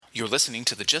You're listening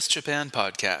to the Just Japan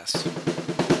podcast.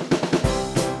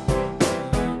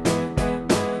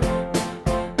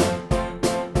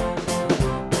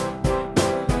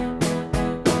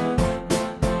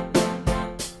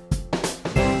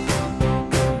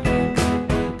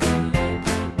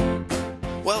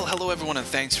 Well, hello everyone, and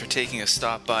thanks for taking a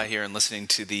stop by here and listening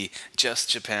to the Just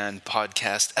Japan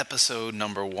podcast, episode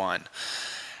number 1.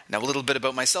 Now, a little bit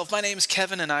about myself. My name is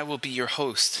Kevin, and I will be your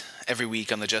host every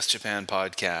week on the Just Japan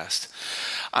podcast.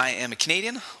 I am a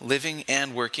Canadian living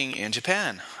and working in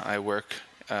Japan.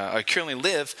 I currently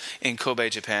live in Kobe,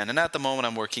 Japan, and at the moment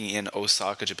I'm working in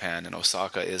Osaka, Japan. And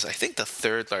Osaka is, I think, the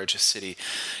third largest city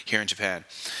here in Japan.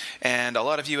 And a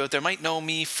lot of you out there might know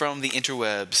me from the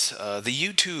interwebs, the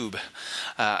YouTube.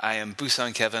 I am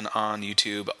Busan Kevin on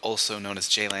YouTube, also known as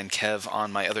Jland Kev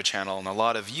on my other channel. And a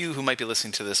lot of you who might be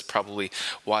listening to this probably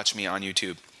watch me on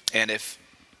YouTube. And if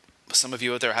some of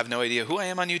you out there have no idea who I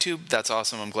am on YouTube, that's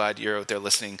awesome. I'm glad you're out there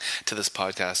listening to this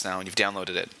podcast now and you've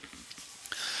downloaded it.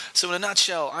 So in a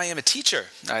nutshell, I am a teacher.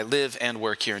 I live and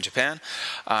work here in Japan.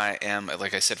 I am,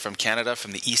 like I said, from Canada,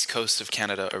 from the east coast of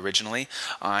Canada originally.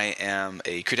 I am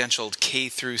a credentialed K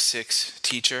through 6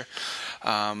 teacher,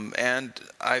 and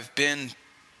I've been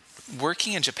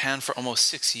working in Japan for almost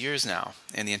 6 years now,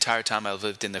 and the entire time I've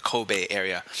lived in the Kobe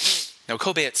area. Now,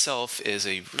 Kobe itself is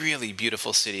a really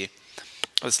beautiful city.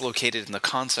 It's located in the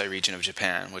Kansai region of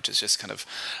Japan, which is just kind of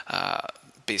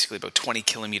basically about 20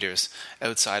 kilometers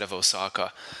outside of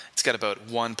Osaka. It's got about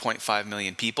 1.5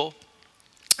 million people,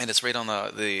 and it's right on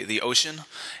the ocean.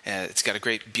 It's got a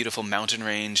great, beautiful mountain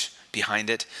range behind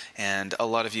it, and a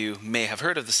lot of you may have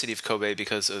heard of the city of Kobe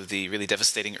because of the really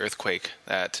devastating earthquake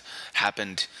that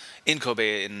happened in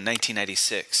Kobe in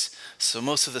 1996. So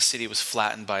most of the city was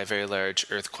flattened by a very large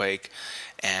earthquake,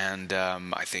 and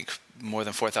I think more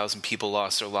than 4,000 people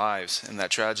lost their lives in that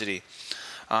tragedy.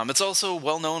 It's also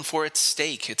well known for its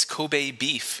steak. It's Kobe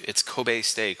beef. It's Kobe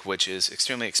steak, which is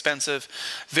extremely expensive,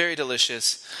 very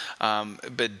delicious.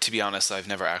 But to be honest, I've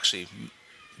never actually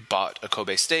bought a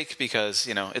Kobe steak because,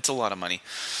 it's a lot of money.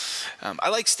 I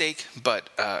like steak, but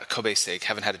Kobe steak,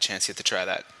 haven't had a chance yet to try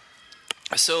that.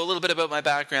 So a little bit about my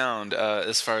background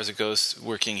as far as it goes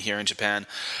working here in Japan.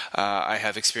 I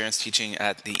have experience teaching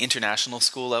at the international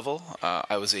school level.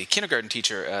 I was a kindergarten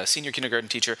teacher, a senior kindergarten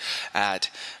teacher at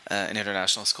an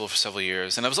international school for several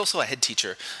years. And I was also a head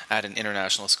teacher at an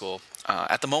international school.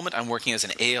 At the moment, I'm working as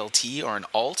an ALT or an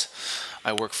ALT.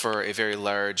 I work for a very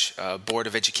large board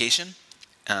of education,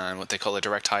 what they call a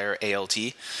direct hire ALT.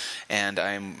 And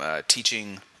I'm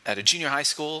teaching at a junior high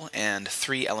school and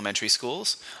 3 elementary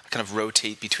schools. I kind of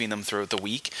rotate between them throughout the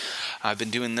week. I've been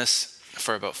doing this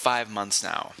for about 5 months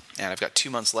now, and I've got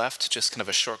 2 months left, just kind of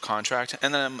a short contract,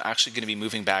 and then I'm actually going to be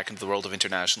moving back into the world of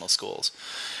international schools.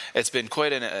 It's been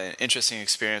quite an interesting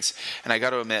experience, and I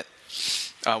got to admit,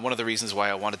 one of the reasons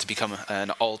why I wanted to become an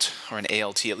ALT or an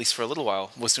ALT, at least for a little while,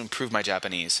 was to improve my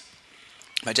Japanese.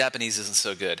 My Japanese isn't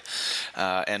so good,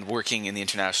 and working in the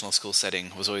international school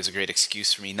setting was always a great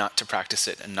excuse for me not to practice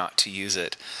it and not to use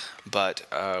it. But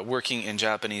working in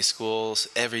Japanese schools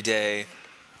every day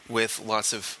with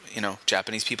lots of,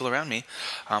 Japanese people around me,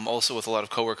 also with a lot of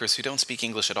coworkers who don't speak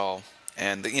English at all.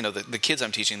 And, the kids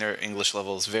I'm teaching, their English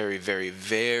level is very, very,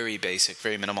 very basic,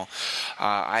 very minimal.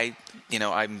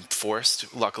 I'm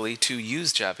forced, luckily, to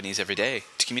use Japanese every day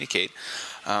to communicate.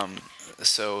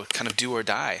 So kind of do or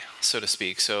die, so to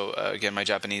speak. So again, my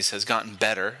Japanese has gotten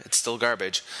better. It's still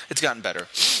garbage. It's gotten better.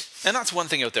 And that's one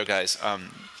thing out there, guys.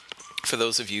 For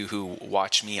those of you who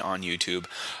watch me on YouTube,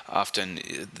 often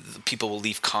people will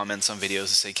leave comments on videos and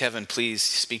say, Kevin, please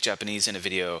speak Japanese in a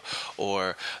video.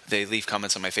 Or they leave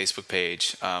comments on my Facebook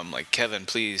page, like, Kevin,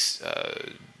 please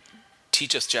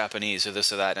teach us Japanese or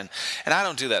this or that. And I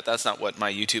don't do that. That's not what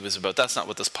my YouTube is about. That's not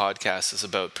what this podcast is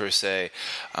about per se.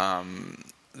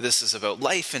 This is about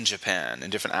life in Japan and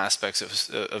different aspects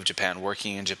of Japan,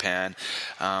 working in Japan,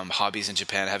 hobbies in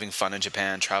Japan, having fun in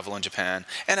Japan, travel in Japan,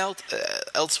 and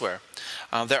elsewhere.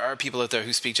 There are people out there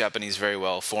who speak Japanese very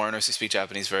well, foreigners who speak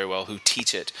Japanese very well, who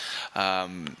teach it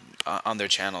on their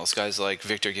channels. Guys like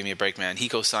Victor, Give Me a Break Man,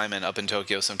 Hiko Simon up in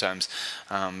Tokyo sometimes,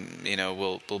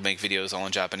 will make videos all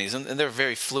in Japanese, and they're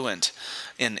very fluent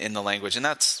in the language, and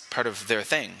that's part of their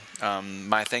thing.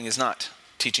 My thing is not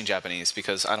teaching Japanese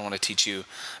because I don't want to teach you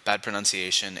bad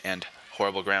pronunciation and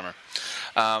horrible grammar.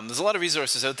 There's a lot of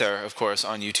resources out there, of course,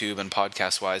 on YouTube and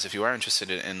podcast-wise if you are interested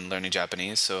in learning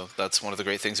Japanese. So that's one of the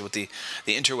great things with the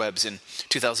interwebs in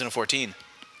 2014.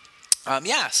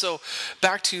 So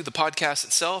back to the podcast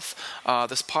itself.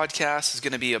 This podcast is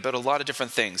going to be about a lot of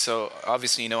different things. So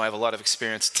obviously, I have a lot of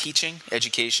experience teaching,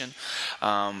 education.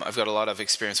 I've got a lot of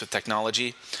experience with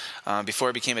technology. Before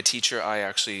I became a teacher, I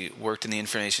actually worked in the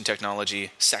information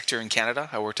technology sector in Canada.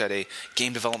 I worked at a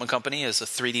game development company as a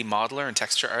 3D modeler and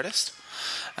texture artist.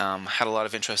 Had a lot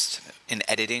of interest in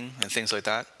editing and things like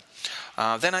that.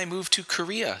 Then I moved to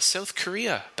Korea, South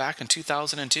Korea, back in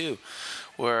 2002,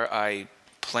 where I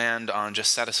planned on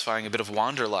just satisfying a bit of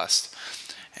wanderlust.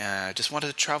 I just wanted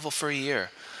to travel for a year.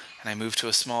 And I moved to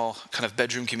a small kind of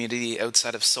bedroom community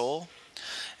outside of Seoul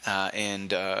in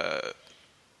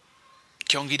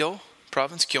Gyeonggi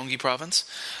Province,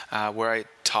 where I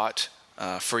taught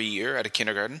for a year at a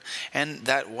kindergarten. And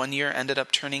that 1 year ended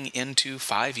up turning into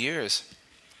 5 years.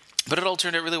 But it all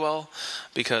turned out really well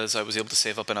because I was able to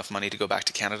save up enough money to go back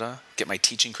to Canada, get my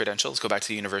teaching credentials, go back to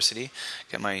the university,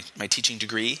 get my teaching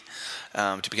degree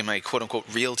to become my quote-unquote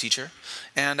real teacher.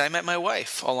 And I met my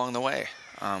wife along the way,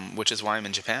 which is why I'm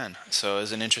in Japan. So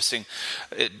it's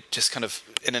just kind of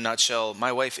in a nutshell,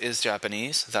 my wife is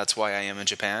Japanese. That's why I am in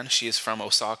Japan. She is from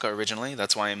Osaka originally.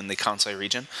 That's why I'm in the Kansai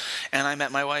region. And I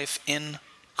met my wife in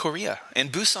Korea, in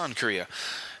Busan, Korea.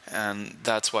 And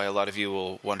that's why a lot of you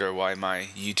will wonder why my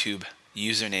YouTube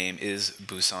username is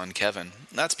Busan Kevin.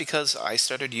 That's because I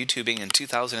started YouTubing in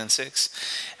 2006,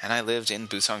 and I lived in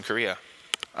Busan, Korea.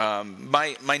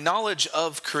 My knowledge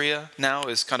of Korea now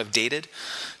is kind of dated,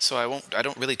 so I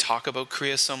don't really talk about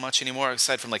Korea so much anymore,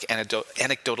 aside from like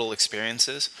anecdotal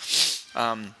experiences.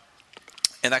 And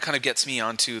that kind of gets me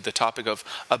onto the topic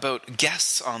about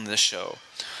guests on this show.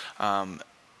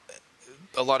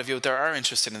 A lot of you out there are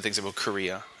interested in things about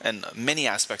Korea and many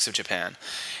aspects of Japan.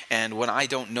 And when I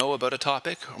don't know about a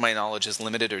topic, or my knowledge is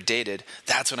limited or dated,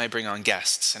 that's when I bring on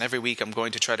guests. And every week I'm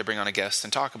going to try to bring on a guest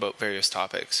and talk about various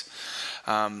topics.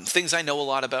 Things I know a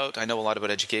lot about. I know a lot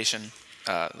about education.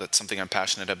 That's something I'm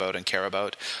passionate about and care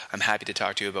about. I'm happy to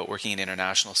talk to you about working in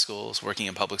international schools, working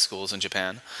in public schools in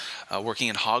Japan, working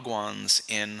in hagwons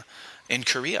in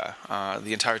Korea.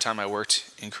 The entire time I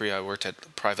worked in Korea, I worked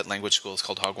at private language schools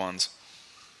called hagwons.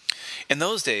 In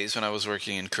those days, when I was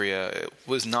working in Korea, it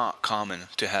was not common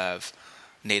to have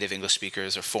native English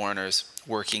speakers or foreigners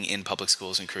working in public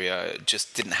schools in Korea. It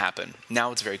just didn't happen.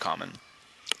 Now it's very common.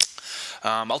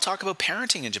 I'll talk about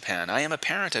parenting in Japan. I am a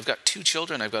parent. I've got 2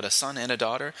 children. I've got a son and a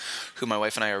daughter who my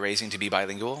wife and I are raising to be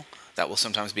bilingual. That will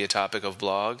sometimes be a topic of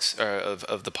blogs, or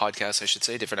of the podcast, I should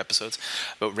say, different episodes,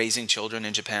 about raising children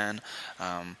in Japan,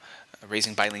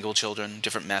 raising bilingual children,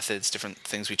 different methods, different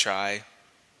things we try,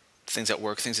 things that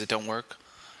work, things that don't work,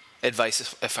 advice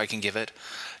if I can give it,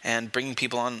 and bringing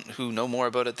people on who know more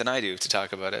about it than I do to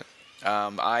talk about it.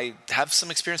 I have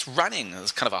some experience running.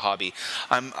 It's kind of a hobby.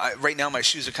 Right now my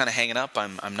shoes are kind of hanging up.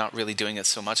 I'm not really doing it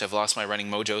so much. I've lost my running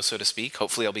mojo, so to speak.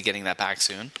 Hopefully I'll be getting that back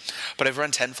soon. But I've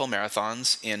run 10 full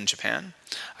marathons in Japan.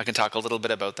 I can talk a little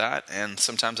bit about that, and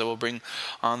sometimes I will bring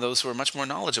on those who are much more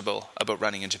knowledgeable about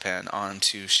running in Japan on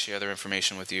to share their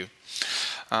information with you.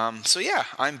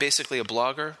 I'm basically a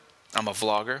blogger. I'm a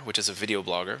vlogger, which is a video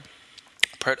blogger,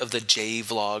 part of the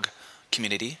J-Vlog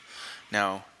community.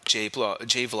 Now,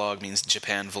 J-Vlog means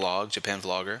Japan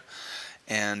vlogger,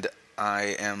 and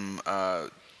I am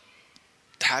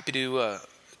happy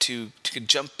to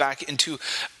jump back into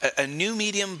a new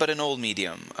medium, but an old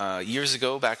medium. Years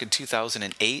ago, back in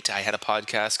 2008, I had a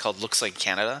podcast called Looks Like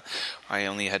Canada. I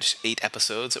only had 8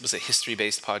 episodes. It was a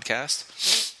history-based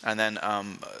podcast. And then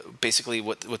basically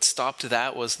what stopped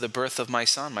that was the birth of my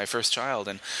son, my first child.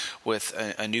 And with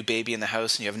a new baby in the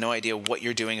house, and you have no idea what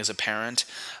you're doing as a parent,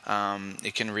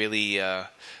 it can really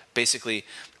basically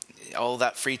all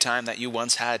that free time that you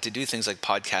once had to do things like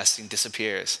podcasting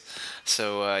disappears.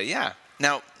 So,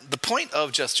 Now, the point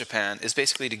of Just Japan is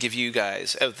basically to give you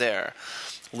guys out there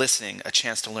listening a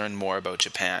chance to learn more about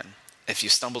Japan. If you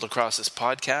stumbled across this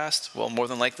podcast, well, more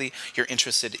than likely, you're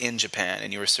interested in Japan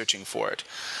and you were searching for it.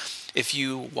 If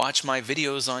you watch my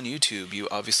videos on YouTube, you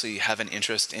obviously have an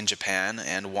interest in Japan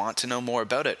and want to know more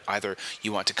about it. Either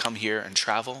you want to come here and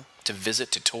travel, to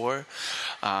visit, to tour.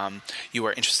 You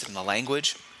are interested in the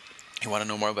language. You want to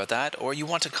know more about that. Or you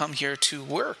want to come here to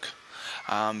work.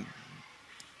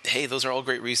 Hey, those are all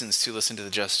great reasons to listen to the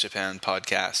Just Japan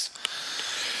podcast.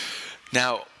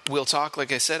 Now, we'll talk,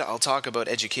 like I said, I'll talk about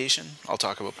education, I'll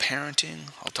talk about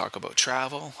parenting, I'll talk about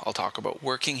travel, I'll talk about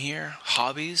working here,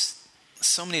 hobbies,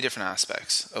 so many different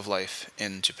aspects of life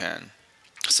in Japan.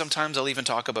 Sometimes I'll even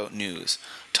talk about news,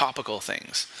 topical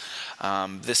things.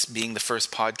 This being the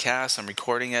first podcast, I'm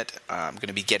recording it. I'm going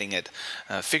to be getting it,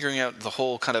 figuring out the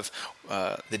whole kind of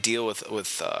the deal with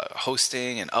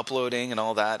hosting and uploading and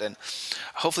all that. And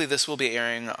hopefully this will be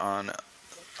airing on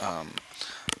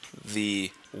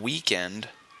the weekend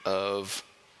of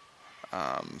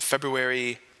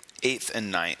February 8th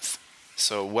and 9th.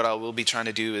 So what I will be trying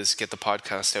to do is get the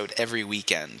podcast out every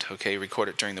weekend, okay? Record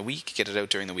it during the week, get it out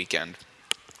during the weekend.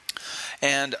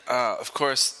 And, of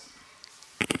course,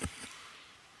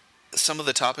 some of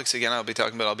the topics, again, I'll be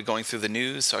going through the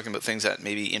news, talking about things that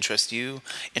maybe interest you,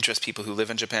 interest people who live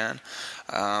in Japan.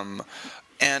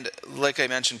 And like I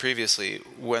mentioned previously,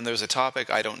 when there's a topic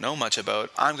I don't know much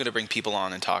about, I'm going to bring people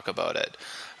on and talk about it.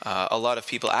 A lot of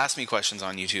people ask me questions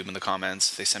on YouTube in the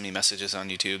comments. They send me messages on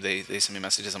YouTube. They send me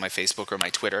messages on my Facebook or my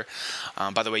Twitter.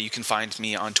 By the way, you can find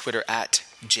me on Twitter at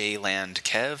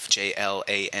JLandKev,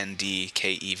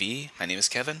 JLandKev. My name is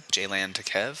Kevin,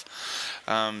 JLandKev.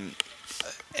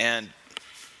 And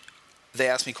they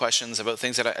ask me questions about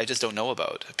things that I just don't know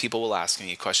about. People will ask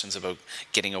me questions about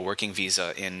getting a working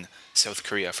visa in South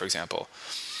Korea, for example,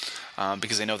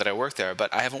 because they know that I work there.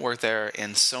 But I haven't worked there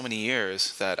in so many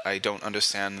years that I don't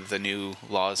understand the new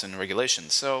laws and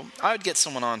regulations. So I would get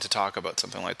someone on to talk about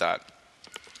something like that.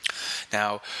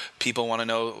 Now, people want to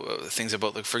know things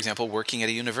about, like, for example, working at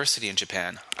a university in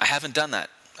Japan. I haven't done that.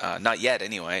 Not yet,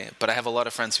 anyway, but I have a lot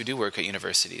of friends who do work at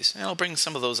universities, and I'll bring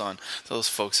some of those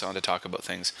folks on to talk about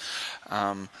things.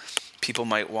 People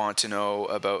might want to know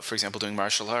about, for example, doing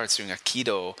martial arts, doing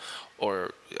Aikido,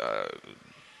 or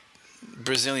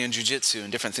Brazilian Jiu-Jitsu,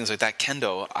 and different things like that,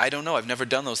 Kendo. I don't know, I've never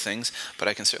done those things, but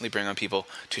I can certainly bring on people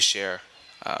to share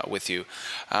with you.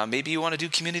 Maybe you want to do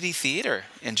community theater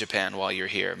in Japan while you're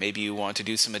here. Maybe you want to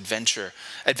do some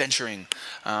adventuring.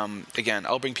 Again,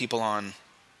 I'll bring people on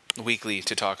weekly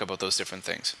to talk about those different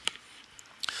things.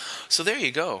 So there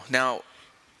you go. Now,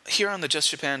 here on the Just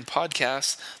Japan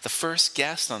podcast, the first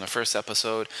guest on the first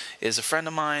episode is a friend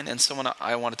of mine and someone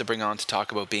I wanted to bring on to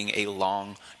talk about being a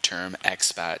long-term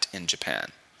expat in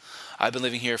Japan. I've been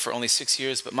living here for only 6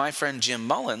 years, but my friend Jim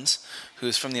Mullins,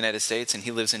 who's from the United States and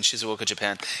he lives in Shizuoka,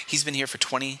 Japan, he's been here for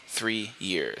 23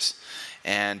 years.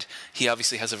 And he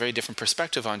obviously has a very different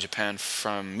perspective on Japan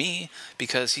from me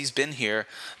because he's been here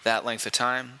that length of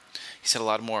time. He's had a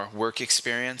lot more work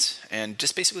experience and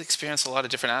just basically experienced a lot of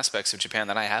different aspects of Japan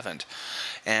that I haven't.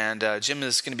 And Jim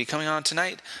is going to be coming on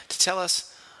tonight to tell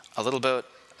us a little bit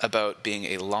about being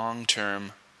a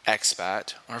long-term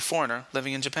expat or foreigner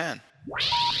living in Japan.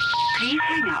 Please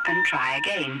hang up and try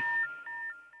again.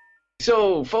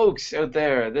 So, folks out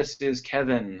there, this is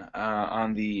Kevin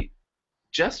on the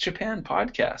Just Japan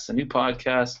podcast, a new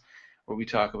podcast where we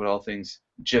talk about all things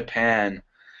Japan.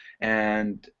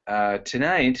 And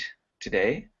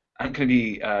today, I'm going to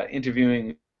be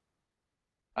interviewing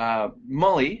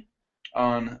Mully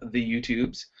on the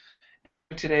YouTubes.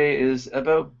 Today is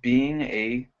about being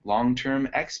a long-term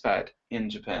expat in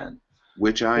Japan.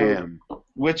 Which I am.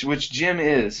 Which Jim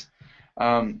is.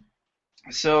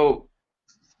 So,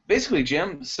 basically,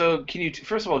 Jim, so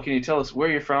first of all, can you tell us where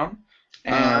you're from?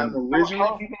 And how long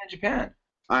have you been in Japan?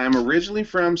 I am originally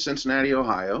from Cincinnati,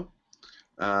 Ohio.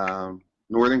 I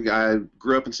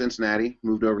grew up in Cincinnati,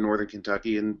 moved over to Northern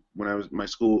Kentucky, and when I was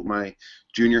my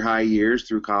junior high years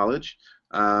through college.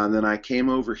 Then I came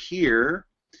over here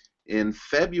in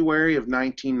February of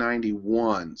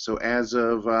 1991. So as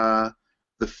of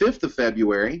the 5th of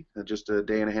February, just a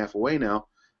day and a half away now,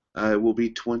 it will be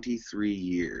 23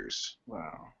 years.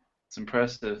 Wow, it's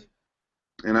impressive.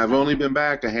 And I've only been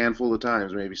back a handful of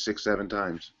times, maybe 6, 7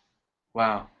 times.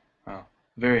 Wow,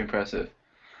 very impressive.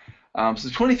 So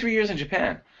 23 years in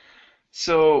Japan.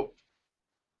 So,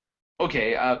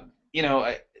 okay, I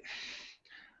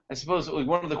suppose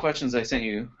one of the questions I sent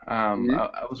you,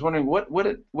 I was wondering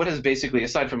what is basically,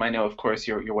 aside from, I know of course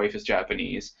your wife is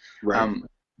Japanese, right?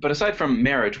 But aside from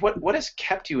marriage, what has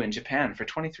kept you in Japan for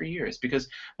 23 years? Because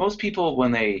most people,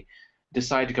 when they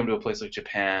decide to come to a place like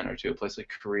Japan or to a place like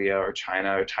Korea or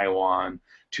China or Taiwan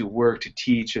to work, to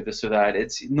teach, or this or that,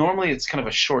 it's kind of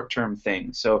a short-term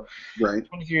thing. So, right.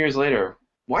 23 years later,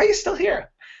 why are you still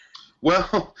here?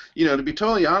 Well, to be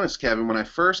totally honest, Kevin, when I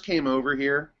first came over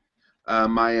here,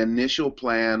 my initial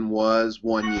plan was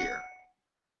 1 year.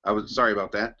 Sorry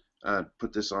about that.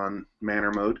 Put this on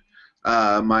manner mode.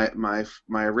 My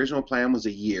original plan was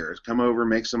a year. Come over,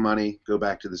 make some money, go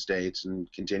back to the States, and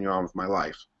continue on with my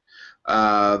life.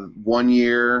 1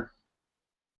 year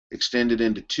extended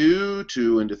into 2,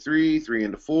 2 into 3, 3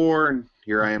 into 4, and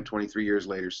here I am 23 years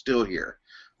later, still here.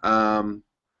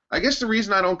 I guess the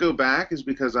reason I don't go back is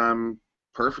because I'm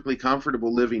perfectly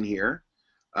comfortable living here.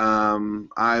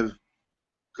 I've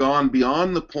gone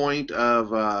beyond the point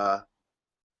of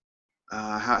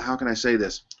how can I say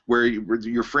this? Where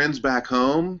your friends back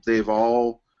home, they've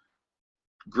all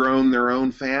grown their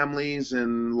own families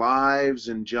and lives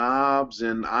and jobs,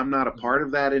 and I'm not a part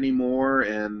of that anymore.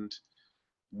 And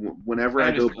whenever I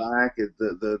I go understand. back,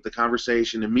 the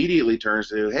conversation immediately turns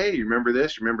to, hey, you remember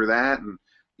this, you remember that, and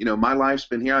my life's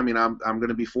been here. I mean, I'm going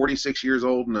to be 46 years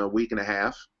old in a week and a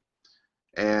half,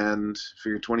 and for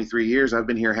your 23 years, I've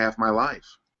been here half my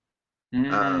life.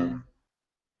 Mm, Um,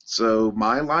 so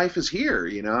my life is here.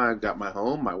 I've got my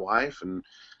home, my wife, and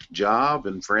job,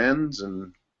 and friends,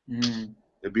 and mm.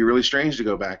 it'd be really strange to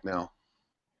go back now.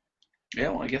 Yeah,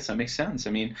 well, I guess that makes sense.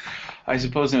 I mean, I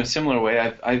suppose in a similar way,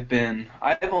 I've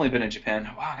only been in Japan.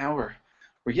 Wow, now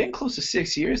we're getting close to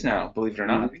 6 years now. Believe it or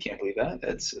not, I Hmm. can't believe that.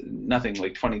 That's nothing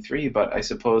like 23, but I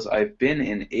suppose I've been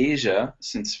in Asia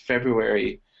since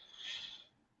February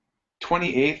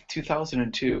 28th,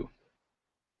 2002.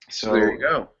 So there you So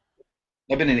go.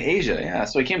 I've been in Asia, yeah.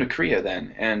 So I came to Korea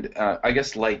then, and I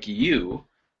guess like you,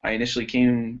 I initially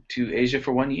came to Asia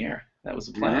for 1 year. That was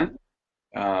the plan.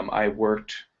 Hmm. I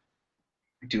worked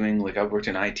I worked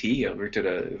in IT. I worked at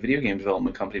a video game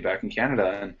development company back in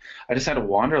Canada, and I just had a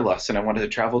wanderlust, and I wanted to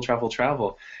travel, travel,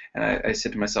 travel. And I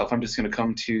said to myself, I'm just going to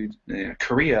come to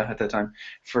Korea at that time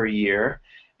for a year,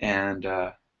 and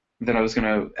then I was going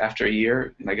to, after a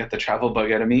year, and I got the travel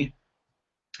bug out of me.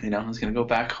 I was going to go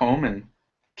back home and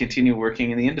continue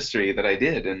working in the industry that I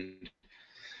did, and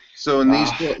So uh,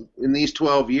 in these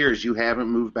 12 years, you haven't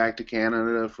moved back to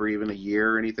Canada for even a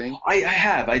year or anything?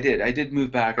 I did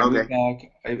move back.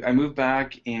 Okay. I moved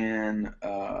back in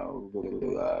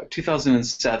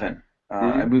 2007. I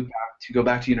Hmm. moved back to go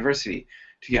back to university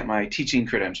to get my teaching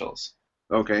credentials.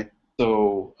 Okay.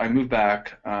 So I moved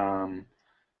back.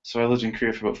 So I lived in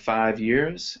Korea for about 5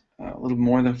 years, a little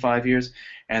more than 5 years,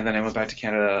 and then I went back to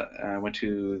Canada. I went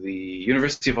to the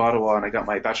University of Ottawa, and I got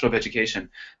my Bachelor of Education.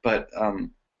 But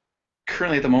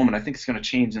currently at the moment, I think it's going to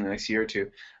change in the next year or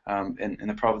two. In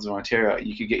the province of Ontario,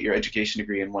 you could get your education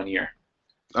degree in 1 year.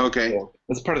 Okay. So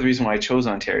that's part of the reason why I chose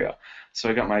Ontario. So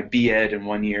I got my B.Ed in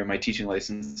 1 year, my teaching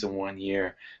license in 1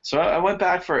 year. So I went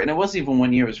back and it wasn't even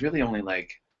 1 year. It was really only like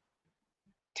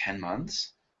 10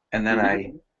 months. And then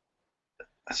Hmm.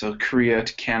 so Korea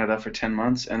to Canada for 10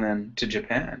 months, and then to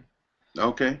Japan.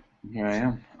 Okay. Here I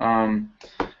am.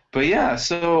 But yeah,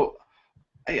 so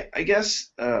I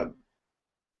guess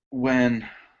when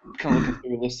kind of looking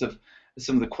through a list of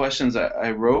some of the questions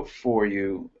I wrote for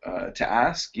you to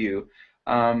ask you.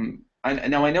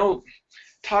 Now I know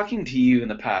talking to you in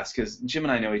the past, because Jim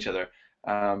and I know each other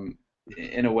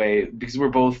in a way because we're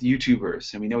both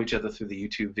YouTubers and we know each other through the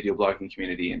YouTube video blogging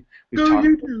community, and we've Go talked.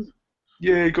 YouTube.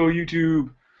 Yay, go YouTube!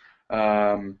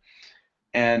 Um,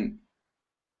 and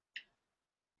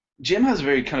Jim has a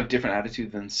very kind of different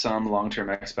attitude than some long-term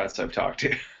expats I've talked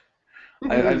to.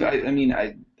 I mean,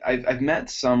 I've met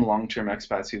some long-term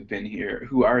expats who've been here,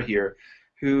 who are here,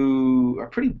 who are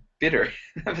pretty bitter,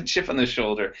 have a chip on their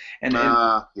shoulder, and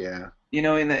Yeah.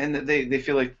 they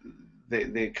feel like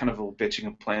they kind of a little bitching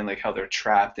and complaining like how they're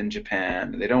trapped in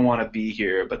Japan. They don't want to be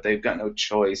here, but they've got no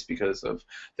choice because of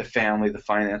the family, the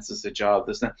finances, the job,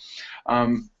 this and that.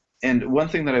 And one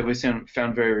thing that I've always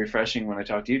found very refreshing when I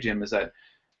talk to you, Jim, is that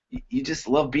you just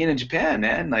love being in Japan,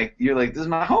 man. Like you're like, this is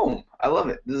my home. I love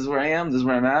it. This is where I am. This is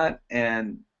where I'm at,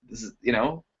 and this is,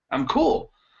 I'm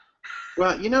cool.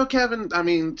 Well, Kevin, I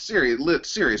mean,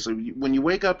 seriously, when you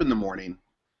wake up in the morning,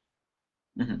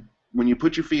 Hmm. when you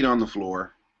put your feet on the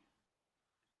floor,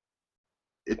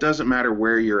 it doesn't matter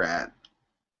where you're at.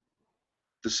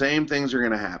 The same things are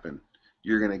going to happen.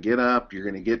 You're going to get up, you're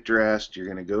going to get dressed, you're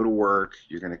going to go to work,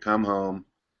 you're going to come home.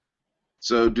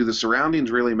 So, do the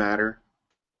surroundings really matter?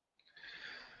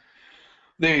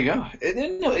 There you go.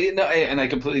 And I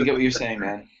completely get what you're saying,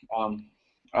 man. Um,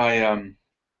 I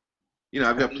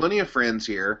I've got plenty of friends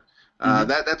here. mhm.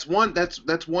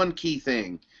 That's one key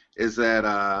thing is that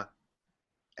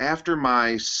after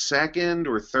my second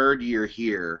or third year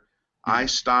here, I Mhm.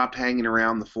 stopped hanging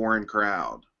around the foreign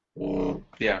crowd.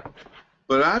 Yeah,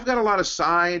 But I've got a lot of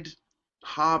side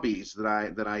hobbies that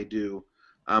I do.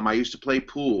 I used to play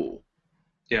pool.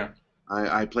 yeah.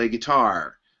 I play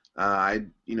guitar. I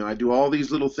do all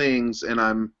these little things, and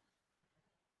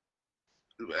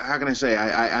how can I say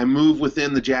I move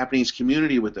within the Japanese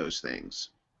community with those things.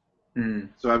 Mm,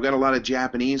 So I've got a lot of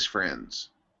Japanese friends.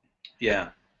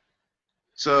 yeah.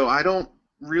 So I don't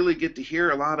really get to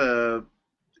hear a lot of,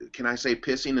 can I say,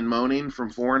 pissing and moaning from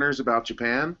foreigners about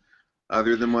Japan,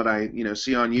 other than what I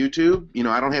see on YouTube.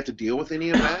 I don't have to deal with any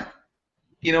of that.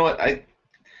 You know what?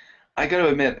 I got to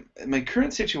admit, my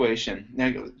current situation.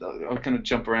 Now, I'll kind of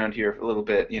jump around here a little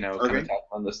bit. Kind of Okay. talk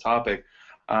on this topic.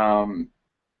 Um,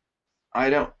 I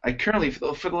don't. I currently,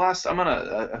 for the last, I'm on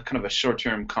a kind of a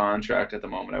short-term contract at the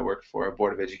moment. I work for a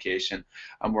board of education.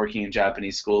 I'm working in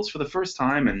Japanese schools for the first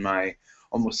time in my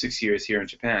almost 6 years here in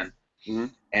Japan. Mm-hmm.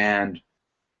 And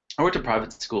I worked at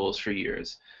private schools for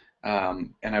years,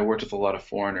 and I worked with a lot of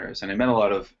foreigners, and I met a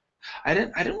lot of. I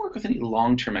didn't work with any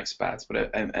long-term expats,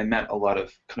 but I met a lot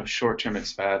of kind of short-term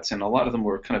expats, and a lot of them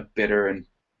were kind of bitter and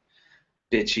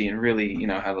bitchy and really,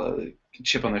 have a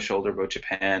chip on their shoulder about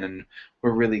Japan and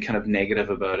were really kind of negative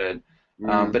about it.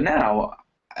 Mm-hmm. But now,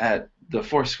 at the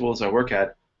four schools I work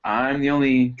at, I'm the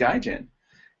only gaijin,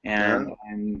 Yeah. and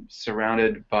I'm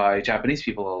surrounded by Japanese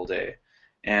people all day.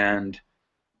 And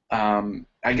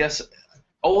I guess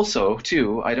also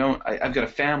too, I've got a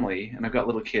family and I've got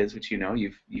little kids, which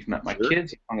you've met my Sure.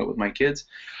 kids, you've hung out with my kids.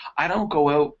 I don't go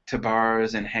out to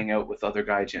bars and hang out with other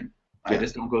gaijin. I Yeah.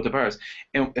 just don't go to bars.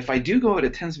 And if I do go out,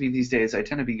 it tends to be these days, I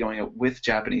tend to be going out with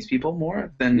Japanese people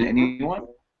more than Mm-hmm. anyone.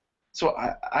 So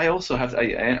I also have to,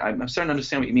 I'm starting to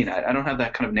understand what you mean. I don't have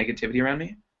that kind of negativity around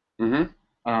me.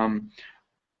 Mm-hmm. Um,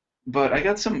 but I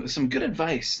got some good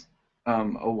advice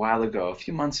a while ago, a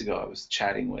few months ago. I was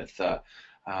chatting with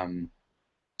um,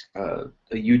 another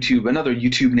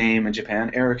YouTube name in Japan,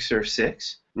 Eric Surf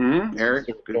Six. Mm-hmm. Eric,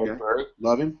 good Eric guy. Berg,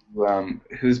 Love him.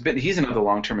 he's another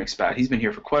long-term expat. He's been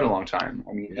here for quite a long time.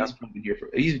 I mean, Yep.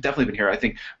 he's definitely been here. I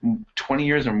think 20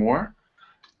 years or more.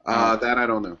 Uh, That I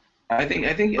don't know, I think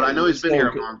but I know he's been so. here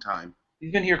a long time.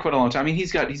 He's been here quite a long time. I mean,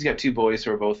 he's got two boys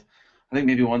who are both. I think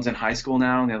maybe one's in high school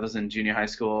now, and the other's in junior high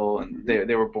school, and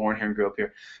they were born here and grew up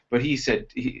here. But he said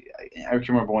I can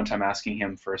remember one time asking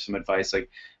him for some advice, like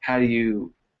how do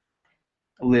you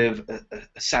live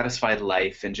a satisfied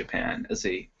life in Japan as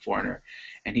a foreigner?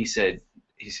 And he said,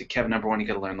 Kevin, number one, you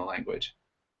got to learn the language.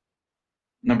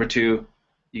 Number two,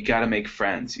 you got to make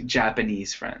friends,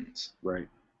 Japanese friends. Right.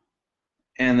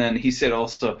 And then he said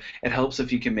also, it helps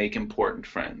if you can make important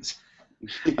friends.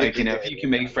 Like, if you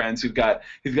can make friends who've got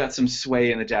some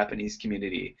sway in the Japanese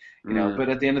community, Mm. But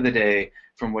at the end of the day,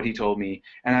 from what he told me,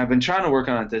 and I've been trying to work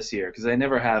on it this year because I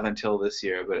never have until this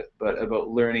year, but about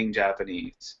learning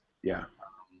Japanese. Yeah.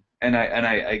 And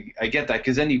I get that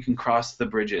because then you can cross the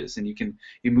bridges and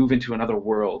you move into another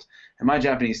world. And my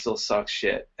Japanese still sucks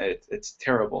shit. It's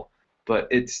terrible, but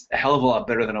it's a hell of a lot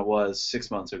better than it was 6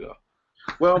 months ago.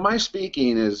 Well, my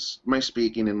speaking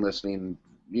and listening,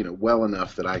 well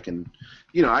enough that I can,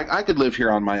 I could live here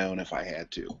on my own if I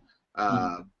had to.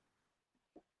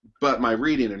 But my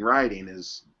reading and writing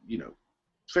is,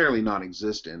 fairly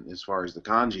non-existent as far as the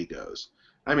kanji goes.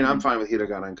 I mean, I'm fine with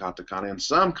hiragana and katakana and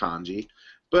some kanji,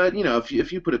 but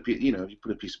if you put a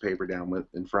piece of paper down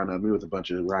in front of me with a bunch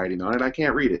of writing on it, I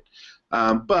can't read it.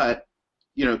 But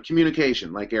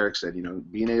communication, like Eric said,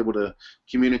 being able to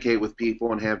communicate with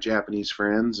people and have Japanese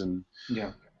friends, and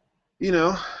Yeah.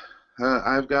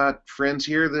 I've got friends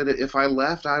here that if I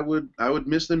left, I would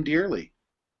miss them dearly.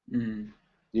 Mm.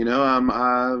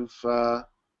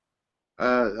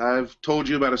 I've told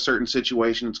you about a certain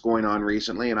situation that's going on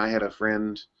recently, and I had a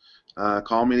friend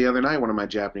call me the other night, one of my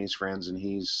Japanese friends, and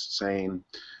he's saying,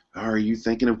 "Are you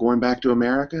thinking of going back to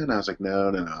America?" And I was like, No,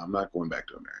 I'm not going back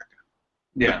to America.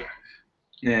 Yeah.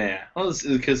 Yeah. Well,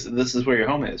 because this is where your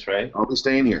home is, right? I'll be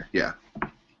staying here. Yeah.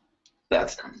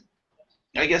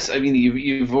 I guess, I mean,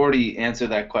 you've already answered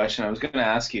that question. I was going to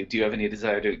ask you, do you have any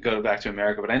desire to go back to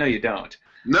America? But I know you don't.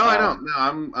 No, I don't. No,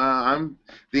 I'm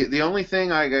the only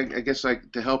thing I guess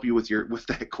to help you with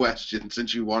that question,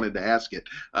 since you wanted to ask it.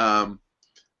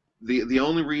 The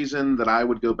only reason that I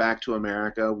would go back to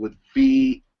America would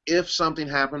be if something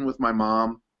happened with my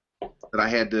mom that I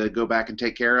had to go back and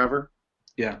take care of her.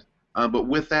 Yeah. But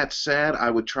with that said, I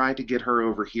would try to get her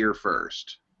over here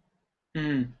first.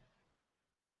 Hmm.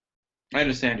 I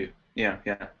understand you. Yeah.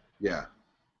 Yeah.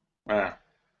 Uh,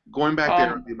 Going back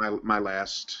there would be my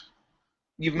last.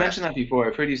 You've mentioned that before.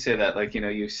 I've heard you say that. Like,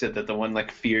 you said that the one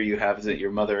fear you have is that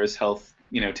your mother's health,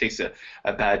 takes a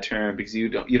bad turn because you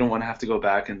don't want to have to go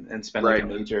back and spend Right. a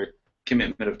major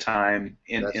commitment of time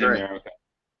in That's right. America.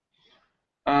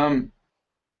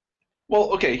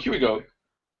 Well, okay, here we go.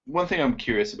 One thing I'm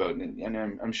curious about, and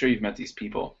I'm sure you've met these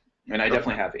people, and I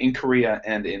definitely have in Korea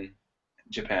and in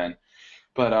Japan,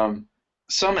 but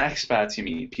some expats you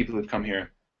meet, people who've come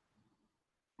here,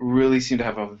 really seem to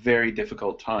have a very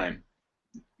difficult time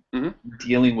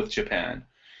dealing with Japan,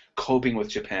 coping with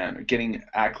Japan, getting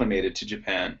acclimated to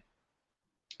Japan.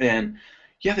 And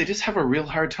yeah, they just have a real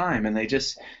hard time, and they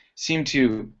just seem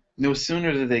to no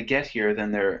sooner do they get here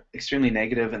than they're extremely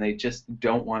negative, and they just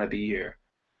don't want to be here.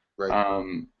 Right.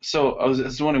 So I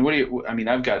was wondering, I mean,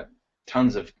 I've got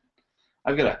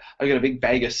a big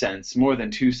bag of sense, more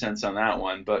than 2 cents on that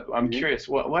one, but I'm curious,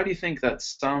 why do you think that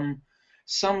some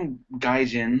some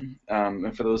gaijin,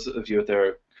 and for those of you out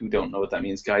there who don't know what that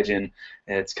means, gaijin,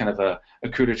 it's kind of a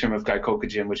cruder term of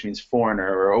gaikokujin, which means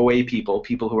foreigner or OA people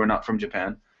who are not from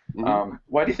Japan. Mm-hmm.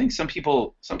 Why do you think some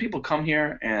people come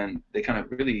here and they kind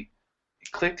of really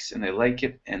it clicks and they like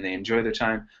it and they enjoy their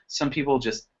time? Some people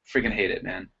just friggin' hate it,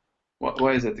 man.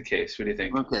 Why is that the case? What do you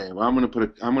think? Okay, well, I'm gonna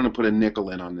put a nickel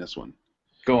in on this one.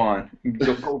 Go on.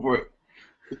 Go for it.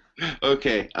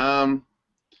 Okay.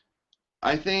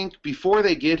 I think before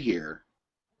they get here,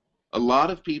 a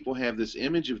lot of people have this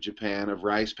image of Japan of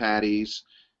rice paddies,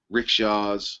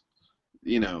 rickshaws,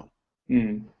 you know,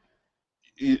 Mm.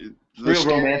 the Real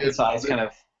romanticized kind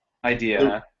of idea.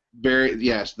 Huh?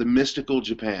 yes, the mystical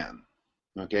Japan.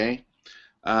 Okay.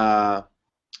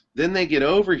 Then they get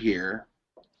over here,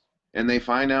 and they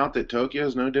find out that Tokyo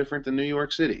is no different than New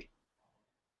York City,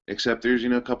 except there's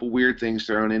a couple weird things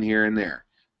thrown in here and there,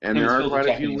 and there are quite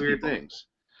a few weird things.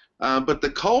 But the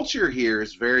culture here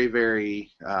is very,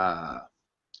 very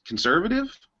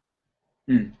conservative.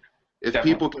 If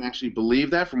Definitely. people can actually believe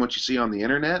that from what you see on the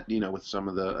internet, with some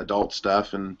of the adult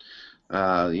stuff and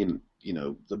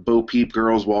the Bo Peep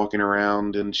girls walking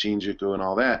around in Shinjuku and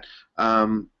all that.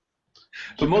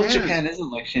 But most Japan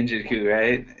isn't like Shinjuku,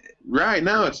 right? Right.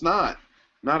 No, it's not.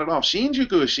 Not at all.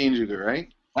 Shinjuku is Shinjuku, right?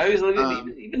 I always look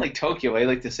at even like Tokyo. I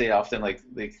like to say often like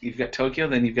you've got Tokyo,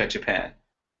 then you've got Japan.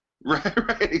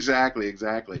 Right, exactly.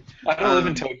 I don't live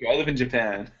in Tokyo. I live in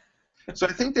Japan. So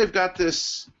I think they've got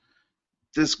this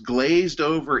glazed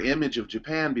over image of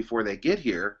Japan before they get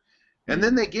here, and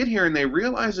then they get here and they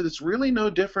realize that it's really no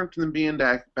different than being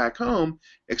back home,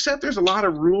 except there's a lot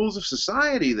of rules of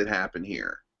society that happen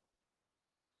here.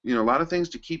 A lot of things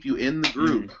to keep you in the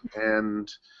group,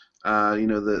 and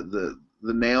the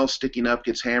nail sticking up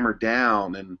gets hammered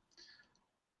down, and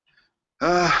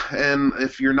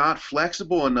if you're not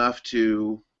flexible enough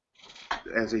to,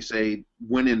 as they say,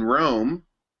 win in Rome,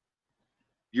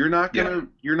 you're not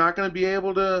gonna be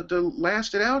able to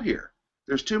last it out here.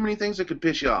 There's too many things that could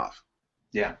piss you off.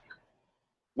 Yeah.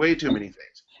 Way too many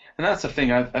things. And that's the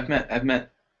thing. I've met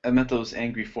those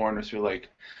angry foreigners who are like,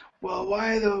 well,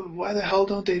 why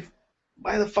the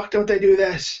fuck don't they do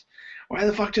this? Why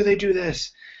the fuck do they do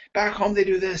this? Back home they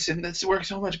do this, and this works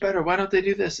so much better. Why don't they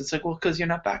do this? It's like, well, because you're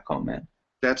not back home, man.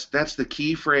 That's the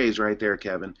key phrase right there,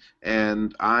 Kevin.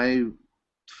 And I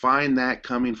find that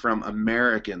coming from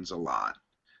Americans a lot.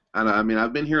 And I mean,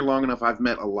 I've been here long enough. I've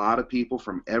met a lot of people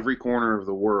from every corner of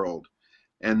the world.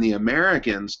 And the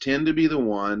Americans tend to be the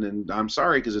one, and I'm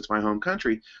sorry because it's my home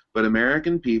country, but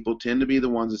American people tend to be the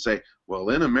ones that say, well,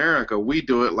 in America, we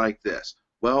do it like this.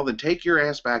 Well, then take your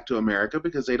ass back to America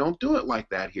because they don't do it like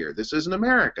that here. This isn't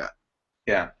America.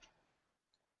 Yeah.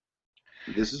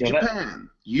 This is Japan.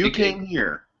 You came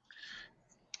here.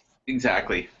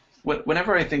 Exactly.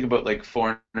 Whenever I think about like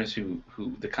foreigners who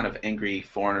the kind of angry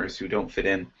foreigners who don't fit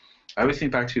in, I always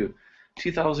think back to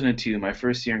 2002, my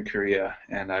first year in Korea,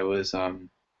 and I was in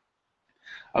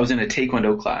a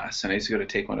Taekwondo class, and I used to go to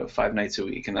Taekwondo 5 nights a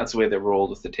week, and that's the way they rolled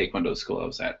with the Taekwondo school I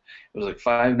was at. It was like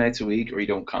 5 nights a week, or you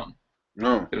don't come.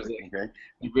 No. It was like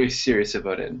very serious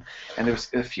about it, and there was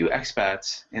a few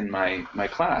expats in my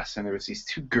class, and there was these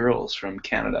 2 girls from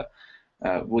Canada,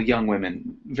 young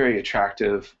women, very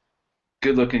attractive,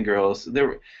 good-looking girls.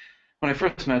 When I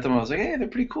first met them, I was like, hey, they're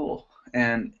pretty cool,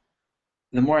 and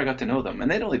the more I got to know them, and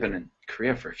they'd only been in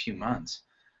Korea for a few months,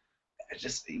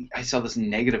 I saw this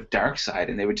negative dark side,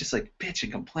 and they would just like bitch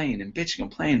and complain.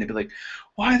 They'd be like,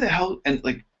 why the hell? And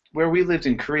like where we lived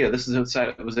in Korea, it was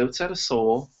outside of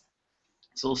Seoul.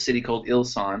 It's a little city called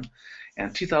Ilsan,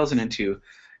 and 2002,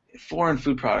 foreign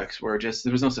food products were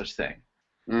there was no such thing.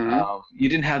 Mm-hmm. You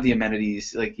didn't have the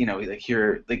amenities like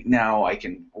here, like now I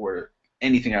can order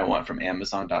anything I want from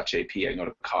Amazon.jp. I can go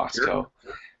to Costco.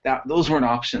 Sure. Those weren't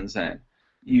options then.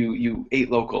 You ate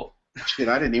local. Shit,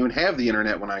 I didn't even have the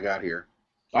internet when I got here.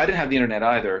 I didn't have the internet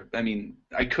either. I mean,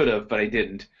 I could have, but I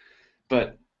didn't.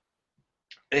 But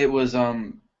it was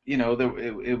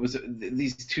it was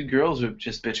these 2 girls were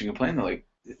just bitching and complaining. They're like,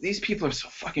 these people are so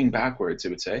fucking backwards, they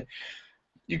would say.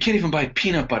 You can't even buy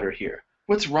peanut butter here.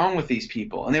 What's wrong with these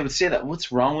people? And they would say that.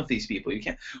 What's wrong with these people? You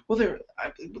can't. Well, they're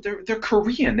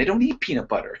Korean. They don't eat peanut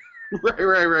butter.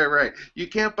 Right. You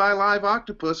can't buy live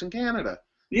octopus in Canada.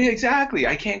 Yeah, exactly.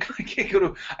 I can't go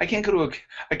to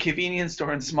a convenience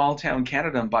store in small town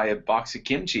Canada and buy a box of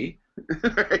kimchi.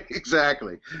 Right,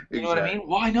 exactly. You know what I mean?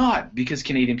 Why not? Because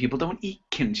Canadian people don't eat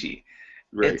kimchi.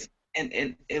 Right.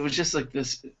 And it was just like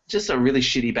this, just a really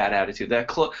shitty bad attitude. Like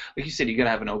you said, you gotta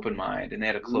have an open mind, and they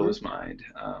had a closed mind.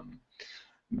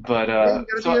 You gotta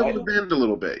be able to bend a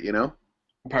little bit, you know.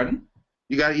 Pardon?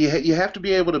 You have to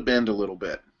be able to bend a little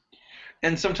bit.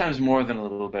 and sometimes more than a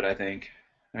little bit, I think.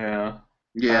 Yeah.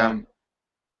 Yeah. Um,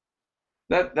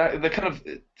 that the kind of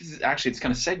this is actually it's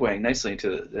kind of segueing nicely into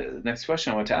the next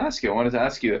question I wanted to ask you. I wanted to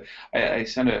ask you. I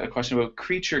sent a question about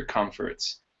creature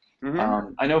comforts. Hmm.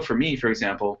 I know for me, for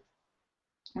example,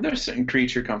 there's certain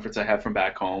creature comforts I have from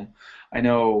back home. I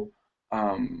know.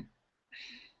 Um,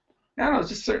 I don't know,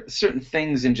 just certain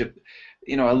things in Japan.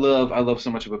 I love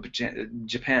so much about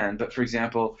Japan, but for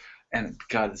example, and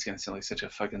God, it's gonna sound like such a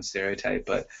fucking stereotype,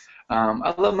 but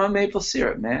I love my maple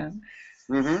syrup, man.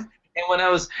 Hmm.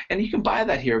 And and you can buy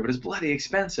that here, but it's bloody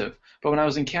expensive. But when I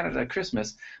was in Canada at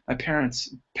Christmas, my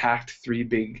parents packed 3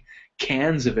 big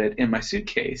cans of it in my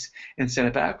suitcase and sent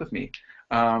it back with me.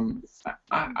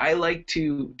 I like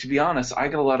to be honest, I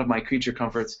get a lot of my creature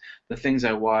comforts, the things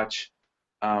I watch.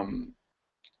 Um,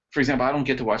 for example, I don't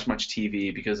get to watch much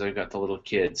TV because I've got the little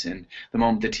kids, and the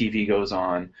moment the TV goes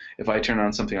on, if I turn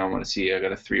on something I want to see, I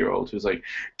got a 3-year-old who's like,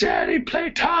 "Daddy,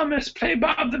 play Thomas, play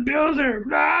Bob the Builder,"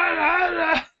 blah, blah,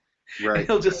 blah. And Right.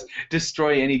 he'll just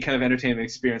destroy any kind of entertainment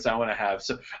experience I want to have.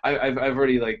 So I've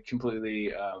already like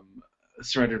completely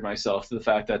surrendered myself to the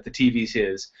fact that the TV's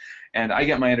his, and I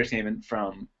get my entertainment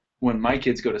from when my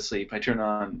kids go to sleep. I turn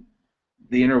on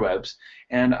the interwebs,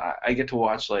 and I get to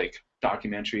watch like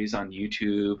documentaries on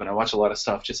YouTube, and I watch a lot of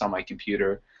stuff just on my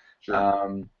computer. Sure.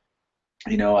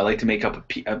 I like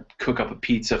to cook up a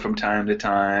pizza from time to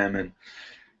time, and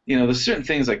there's certain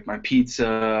things like my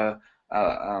pizza.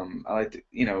 I like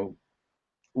to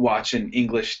watch an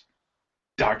English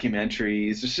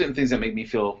documentaries. There's certain things that make me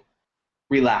feel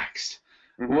relaxed.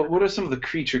 Hmm. What are some of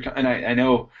the and I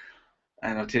know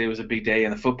today was a big day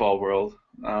in the football world,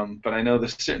 but I know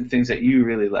there's certain things that you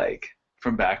really like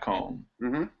from back home,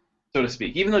 Hmm. so to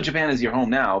speak. Even though Japan is your home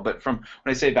now, but from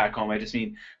when I say back home, I just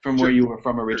mean from where Sure. you were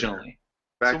from Sure. Sure. originally.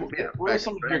 So Back, yeah, what are back,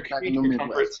 some of your back in the creature Midwest.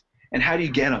 comforts, and how do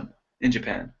you get them in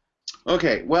Japan?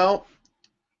 Okay, well,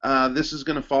 this is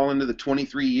going to fall into the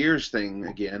 23 years thing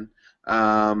again.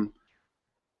 Um,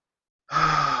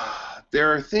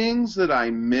 there are things that I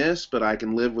miss, but I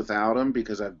can live without them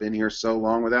because I've been here so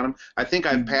long without them. I think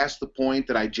I've Mm. passed the point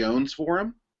that I Jones for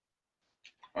them.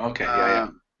 Okay, yeah,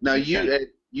 Now big fan.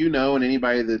 you know, and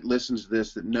anybody that listens to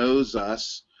this that knows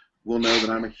us will know that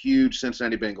I'm a huge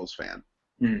Cincinnati Bengals fan,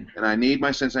 Mm. and I need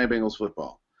my Cincinnati Bengals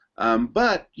football.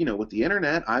 But with the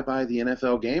internet, I buy the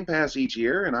NFL Game Pass each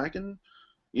year, and I can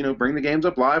bring the games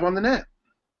up live on the net.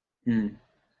 Mm.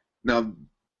 Now,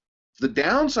 the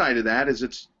downside of that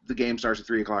is the game starts at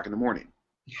 3 o'clock in the morning.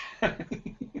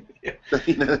 Yeah. That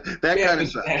We have kind of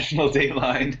sucks. international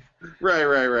dateline.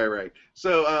 Right.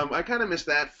 So I kind of miss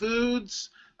that. Foods.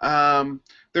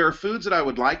 There are foods that I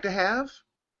would like to have.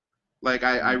 Like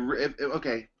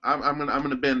okay, I'm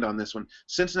gonna bend on this one.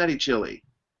 Cincinnati chili.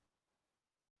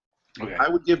 Okay. I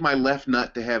would give my left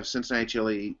nut to have Cincinnati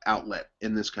chili outlet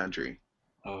in this country.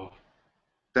 Oh.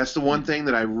 That's the one thing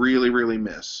that I really, really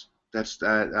miss. That's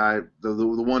the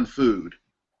one food.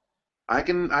 I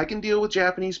can deal with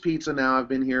Japanese pizza now. I've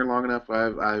been here long enough.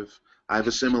 I've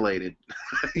assimilated,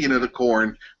 the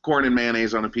corn and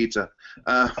mayonnaise on a pizza.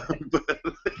 But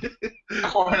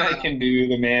Corn I can do,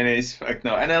 the mayonnaise, fuck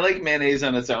no. And I like mayonnaise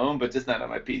on its own, but just not on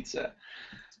my pizza.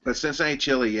 but Cincinnati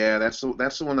chili, yeah, that's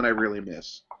the one that I really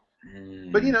miss.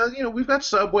 But Mm. we've got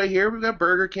Subway here, we've got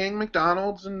Burger King,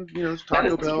 McDonald's, and That is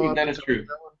Taco Bell true. up That in is true.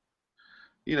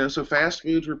 Toledo. So fast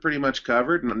foods were pretty much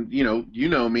covered, and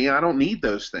me, I don't need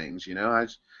those things.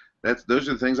 Those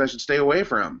are the things I should stay away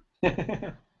from.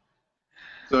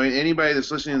 So anybody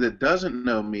that's listening that doesn't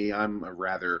know me, I'm a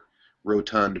rather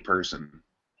rotund person.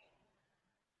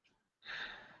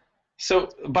 So,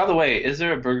 by the way, is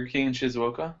there a Burger King in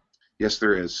Shizuoka? Yes,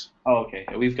 there is. Oh, okay.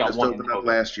 We've got Just one in opened up Kobe.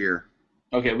 last year.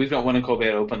 Okay, we've got one in Kobe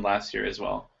that opened last year as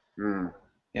well. Mm,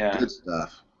 Yeah. good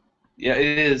stuff. Yeah,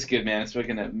 it is good, man. It's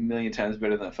fucking a million times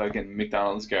better than fucking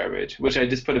McDonald's garbage. Which I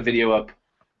just put a video up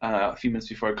a few minutes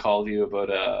before I called you about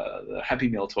the Happy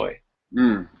Meal toy.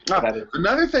 Mm. Oh, That is.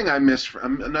 another thing I miss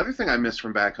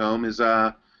from back home is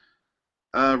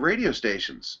radio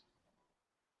stations.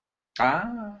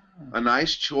 Ah. A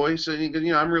nice choice. And,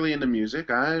 I'm really into music.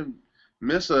 I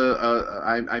miss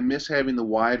having the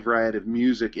wide variety of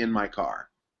music in my car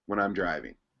when I'm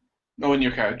driving. Oh, in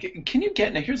your car. Can you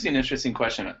get? Now, here's an interesting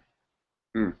question.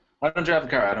 Hmm. I don't drive a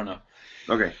car. I don't know.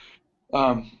 Okay.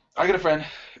 I got a friend.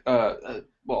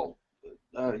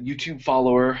 YouTube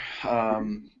follower.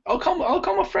 I'll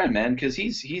call him a friend, man, because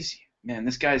he's man.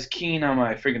 This guy's keen on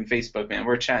my friggin' Facebook, man.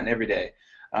 We're chatting every day.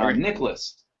 Okay.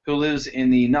 Nicholas, who lives in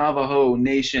the Navajo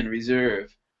Nation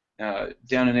Reserve,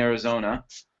 down in Arizona,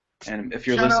 and if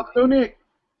you're Shout listening, out to Nick.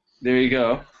 there you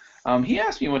go. He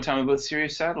asked me one time about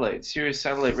Sirius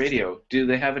Satellite radio. Do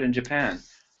they have it in Japan?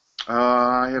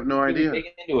 I have no Really idea. dig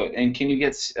into it. And can you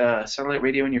get satellite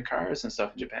radio in your cars and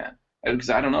stuff in Japan? Because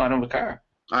I don't know. I don't have a car.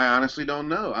 I honestly don't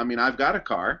know. I mean, I've got a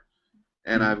car,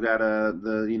 and Mhm. I've got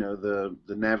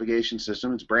the navigation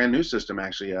system. It's a brand new system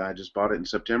actually. I just bought it in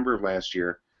September of last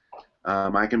year.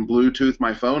 I can Bluetooth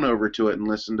my phone over to it and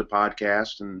listen to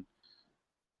podcasts and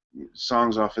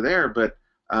songs off of there. But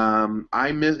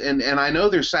I miss and I know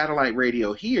there's satellite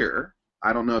radio here.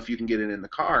 I don't know if you can get it in the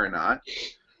car or not.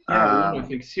 Yeah, I wonder if Um,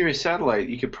 like Sirius Satellite,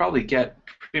 you could probably get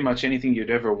pretty much anything you'd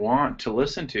ever want to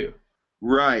listen to.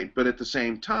 right, but at the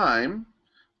same time,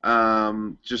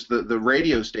 just the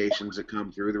radio stations that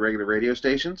come through, the regular radio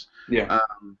stations, Yeah.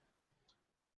 um,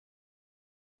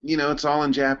 it's all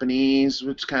in Japanese,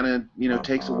 which kind of,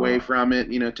 takes away Uh, from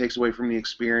it, takes away from the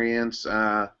experience.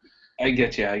 I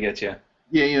get you. I get you.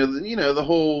 Yeah, the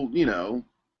whole,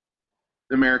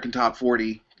 American Top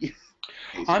 40.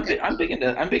 I'm big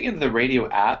into the radio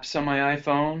apps on my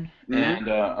iPhone, Hmm. and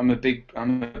I'm a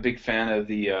big fan of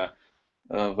the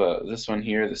of this one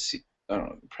here. I don't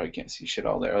know, probably can't see shit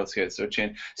all there. Let's get so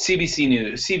change CBC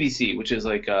News, CBC, which is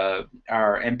like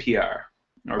our NPR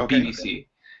or Okay. BBC,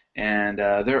 and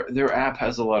their app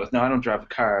has a lot of. Now I don't drive a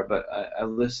car, but I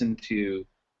listen to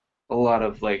a lot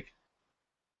of like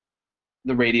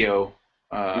the radio.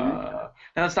 Hmm.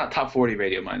 Now it's not top 40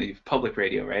 radio, mind you, public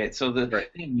radio, right? So Right.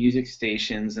 they have music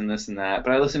stations and this and that.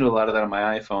 But I listen to a lot of that on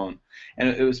my iPhone, and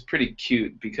it was pretty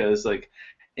cute because like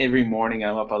every morning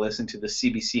I'm up, I listen to the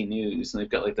CBC News, and they've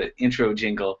got like the intro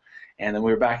jingle. And then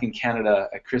we were back in Canada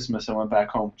at Christmas. I went back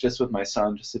home just with my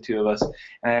son, just the two of us.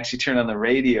 And I actually turned on the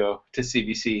radio to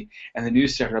CBC, and the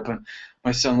news started up, and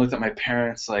my son looked at my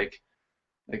parents like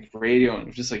radio, and it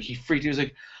was just like he freaked. He was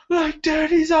like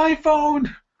Daddy's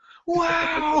iPhone.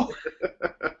 Wow,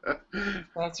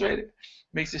 that's right. It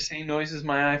makes the same noise as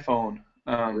my iPhone.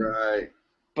 Right.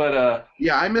 But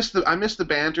Yeah, I miss the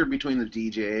banter between the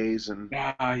DJs and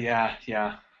yeah. I yeah. got you.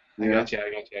 I got you. I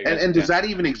And got you. and Yeah. does that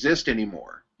even exist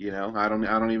anymore? I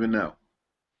don't even know.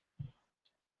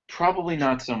 Probably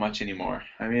not so much anymore.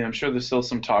 I mean, I'm sure there's still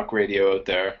some talk radio out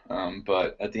there,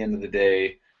 but at the end of the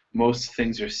day, most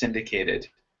things are syndicated.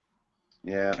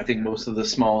 Yeah. I think most of the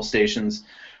small stations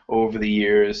over the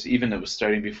years, even it was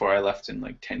starting before I left in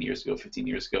like 10 years ago, 15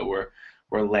 years ago, were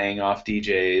laying off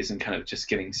DJs and kind of just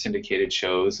getting syndicated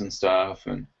shows and stuff.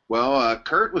 And Well,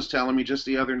 Kurt was telling me just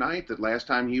the other night that last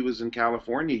time he was in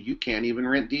California, you can't even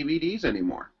rent DVDs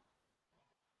anymore.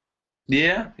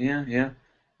 yeah.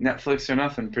 Netflix or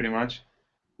nothing, pretty much.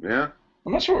 Yeah.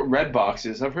 I'm not sure what Redbox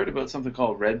is. I've heard about something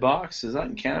called Redbox. Is that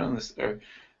in Canada? Or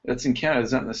that's in Canada.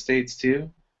 Is that in the States too?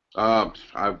 I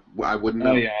wouldn't Oh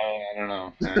know. yeah, I don't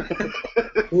know.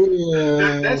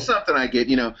 Yeah. That's something I get.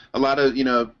 A lot of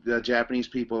Japanese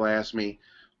people ask me,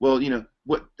 well,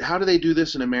 how do they do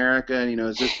this in America? And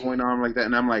is this going on like that?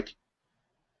 And I'm like,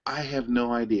 I have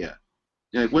no idea.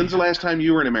 Like, when's the Yeah. last time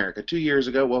you were in America? 2 years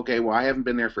ago. Well, okay. Well, I haven't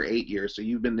been there for 8 years, so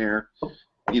you've been there,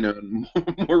 in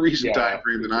more recent time Yeah,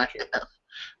 frame for than I sure. have.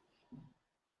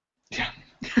 Yeah.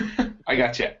 I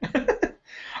got you.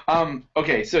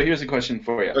 Okay, so here's a question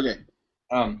for you. Okay.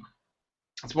 Um,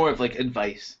 it's more of like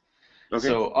advice. Okay.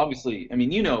 So obviously, I mean,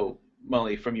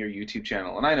 Mully from your YouTube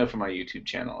channel, and I know from my YouTube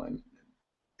channel, and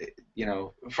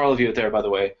for all of you out there, by the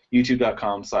way,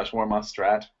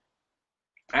 youtube.com/warmostrat.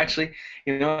 Actually,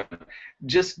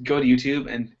 just go to YouTube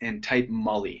and type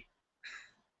Mully,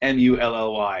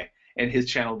 Mully, and his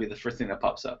channel will be the first thing that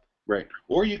pops up. Right.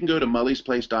 Or you can go to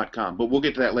mullysplace.com, but we'll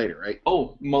get to that later, right?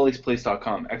 Oh,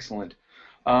 mullysplace.com, excellent.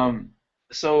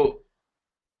 So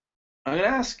I'm going to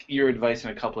ask your advice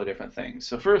on a couple of different things.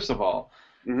 So first of all,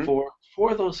 Hmm.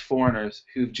 for those foreigners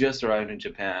who've just arrived in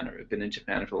Japan or have been in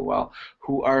Japan for a while,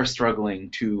 who are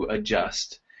struggling to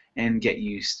adjust and get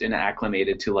used and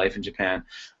acclimated to life in Japan,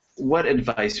 what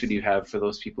advice would you have for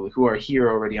those people who are here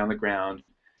already on the ground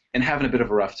and having a bit of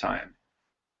a rough time?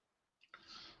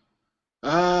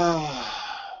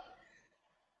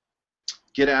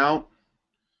 Get out.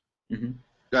 Hmm.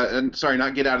 And sorry,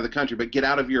 not get out of the country, but get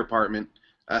out of your apartment.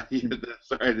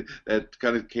 Sorry, that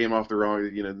kind of came off the wrong.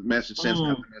 The message sent,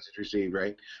 not the message received,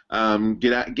 right?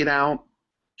 Get out,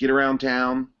 get around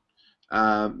town,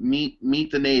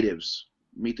 meet the natives,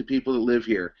 meet the people that live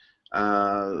here.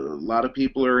 A lot of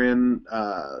people are in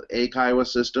Kiowa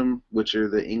system, which are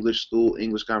the English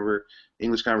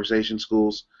conversation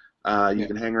schools. You Yeah.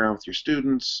 can hang around with your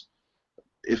students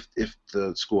if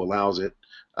the school allows it.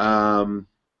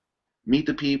 Meet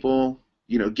the people.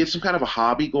 Get some kind of a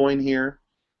hobby going here.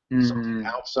 Something Hmm.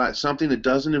 outside, something that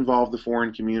doesn't involve the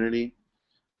foreign community.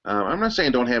 I'm not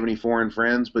saying don't have any foreign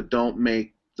friends, but don't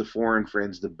make the foreign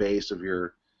friends the base of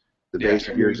your Yeah,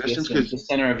 existence. the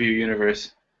center of your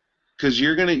universe. because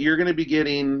you're gonna be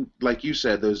getting, like you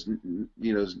said, those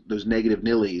those negative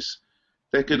nillies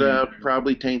that could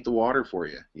probably taint the water for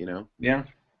you. Yeah.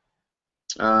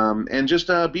 And just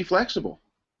be flexible.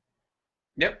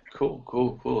 Yep. Cool.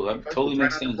 That totally Try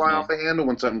makes not to sense, fly man. off the handle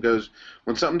when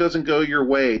something doesn't go your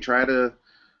way. Try to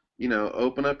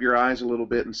open up your eyes a little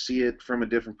bit and see it from a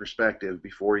different perspective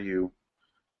before you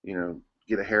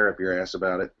get a hair up your ass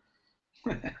about it.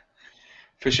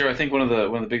 For sure, I think one of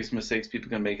the biggest mistakes people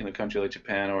can make in a country like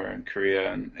Japan or in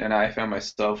Korea, and I found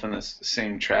myself in this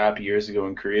same trap years ago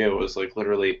in Korea, was like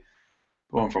literally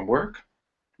going from work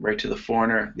right to the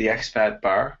foreigner, the expat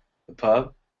bar, the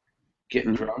pub,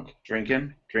 getting drunk,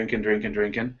 drinking,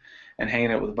 and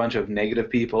hanging out with a bunch of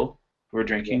negative people who are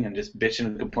drinking and just bitching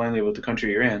and complaining about the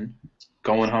country you're in,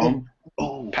 going home,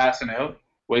 passing out,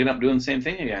 waking up doing the same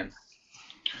thing again.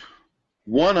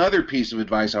 One other piece of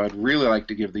advice I would really like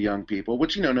to give the young people,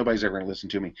 which nobody's ever going to listen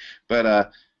to me,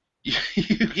 but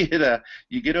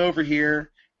you get over here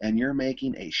and you're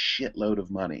making a shitload of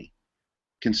money,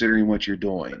 considering what you're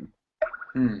doing.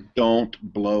 Don't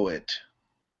blow it.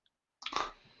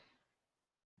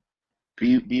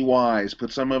 Be wise.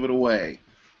 Put some of it away.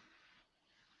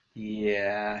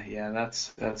 Yeah,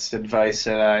 that's advice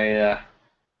that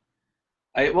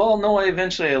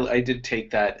I did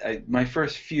take that. My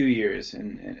first few years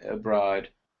in abroad,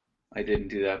 I didn't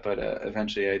do that, but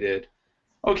eventually I did.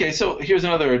 Okay, so here's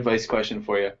another advice question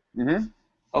for you. Mm-hmm.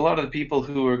 A lot of the people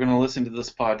who are going to listen to this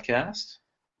podcast,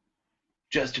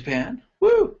 Just Japan,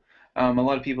 woo! A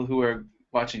lot of people who are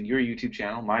watching your YouTube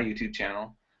channel, my YouTube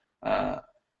channel,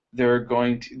 they're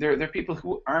people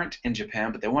who aren't in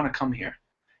Japan, but they want to come here.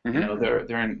 Mm-hmm.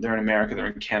 They're in America, they're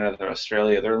in Canada, they're in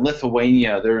Australia, they're in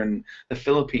Lithuania, they're in the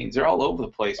Philippines, they're all over the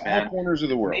place, man. All corners of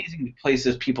the world. Amazing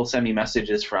places people send me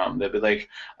messages from. They'll be like,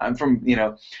 I'm from,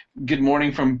 good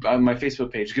morning from my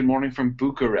Facebook page, good morning from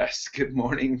Bucharest, good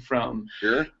morning from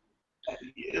Sure.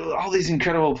 all these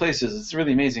incredible places. It's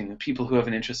really amazing, the people who have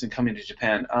an interest in coming to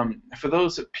Japan. For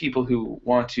those people who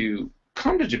want to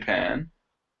come to Japan,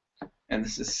 and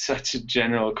this is such a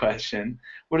general question,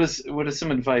 what is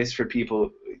some advice for people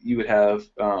you would have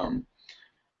for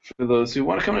those who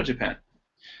want to come to Japan?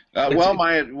 To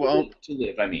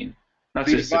live, I mean. Not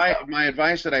just my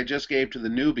advice that I just gave to the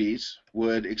newbies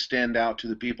would extend out to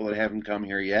the people that haven't come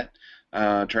here yet.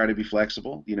 Try to be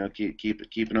flexible.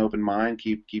 Keep an open mind.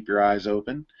 Keep your eyes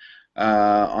open.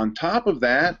 On top of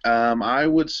that, I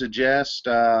would suggest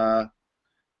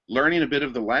learning a bit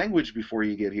of the language before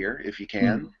you get here, if you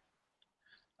can.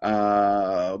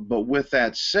 But with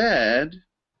that said,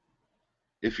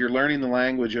 if you're learning the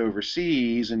language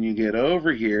overseas and you get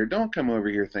over here, don't come over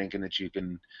here thinking that you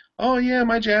can, oh yeah,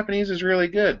 my Japanese is really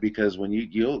good, because when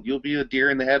you'll be a deer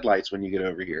in the headlights when you get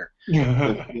over here.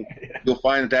 You'll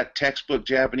find that textbook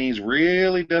Japanese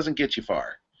really doesn't get you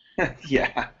far.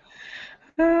 Yeah.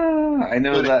 I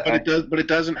know that. But it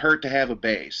doesn't hurt to have a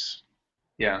base.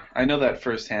 Yeah, I know that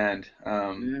firsthand.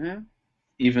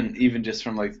 Even just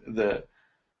from like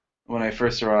when I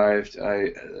first arrived,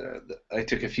 I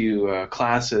took a few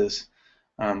classes,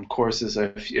 courses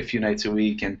a few nights a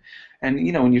week, and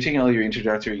when you're taking all your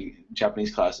introductory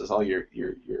Japanese classes, all your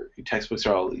textbooks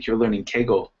you're learning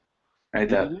keigo, right?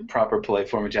 That proper polite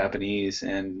form of Japanese.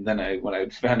 And then when I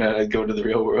found out I'd go to the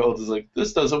real world, it's like,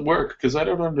 this doesn't work because I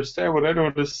don't understand what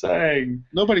anyone is saying.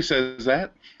 Nobody says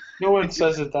that. No one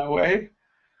says it that way.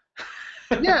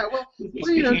 Yeah,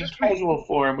 just casual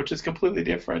form, which is completely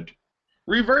different.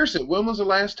 Reverse it. When was the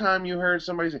last time you heard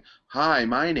somebody say, "Hi,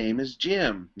 my name is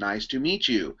Jim. Nice to meet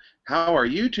you. How are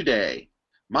you today?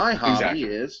 My hobby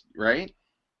is," right?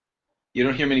 You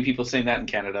don't hear many people saying that in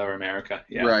Canada or America.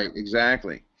 Yeah. Right,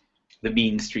 exactly. The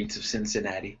mean streets of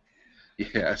Cincinnati.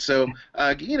 Yeah, so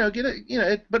but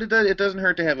it doesn't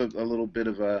hurt to have a little bit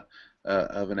of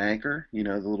an anchor,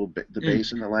 the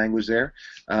base in the language there.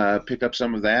 Pick up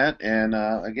some of that, and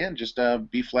again, just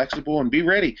be flexible and be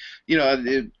ready.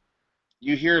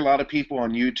 You hear a lot of people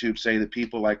on YouTube say that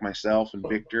people like myself and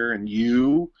Victor and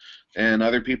you and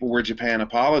other people were Japan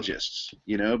apologists,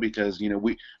 because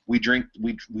we drink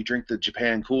the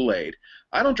Japan Kool-Aid.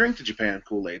 I don't drink the Japan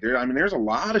Kool-Aid. There's a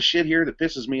lot of shit here that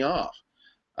pisses me off.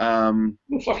 Well,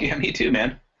 fuck yeah, me too,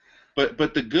 man. But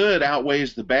the good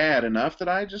outweighs the bad enough that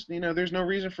I just there's no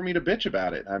reason for me to bitch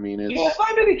about it. If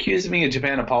I've been accused of being a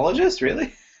Japan apologist,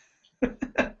 really?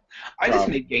 I just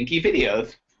make Genki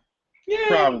videos. Yeah.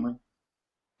 Probably.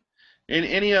 And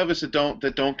any of us that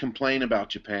don't complain about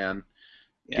Japan,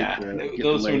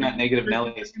 those who are not negative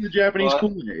Nellies. The Japanese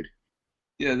Kool-Aid.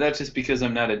 Yeah, that's just because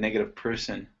I'm not a negative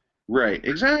person. Right.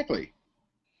 Exactly.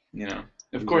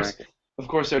 Of course, Of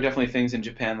course, there are definitely things in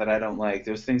Japan that I don't like.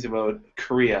 There's things about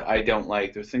Korea I don't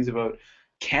like. There's things about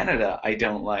Canada I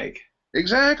don't like.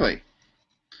 Exactly.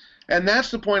 And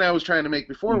that's the point I was trying to make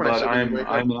before when I But said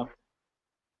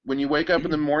when you wake up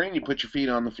in the morning, you put your feet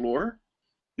on the floor.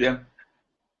 Yeah.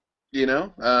 You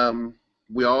know,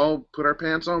 we all put our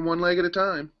pants on one leg at a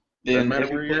time. Doesn't In matter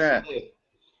every where you're place at. you live.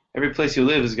 Every place you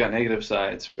live has got negative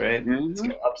sides, right? It's Hmm.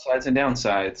 got upsides and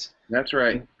downsides, That's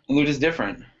right. and they're just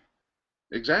different.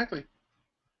 Exactly.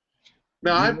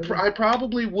 Now, You I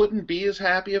probably wouldn't be as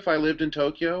happy if I lived in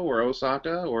Tokyo or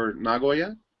Osaka or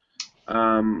Nagoya.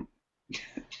 Um,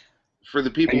 for the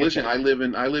I people get listening, that.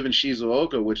 I live in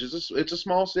Shizuoka, which is it's a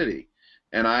small city,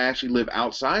 and I actually live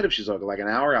outside of Shizuoka, like an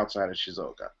hour outside of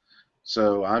Shizuoka.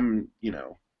 So I'm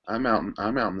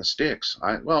out in the sticks.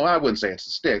 I wouldn't say it's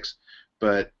the sticks,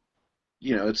 but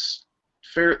it's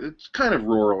fair. It's kind of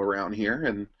rural around here,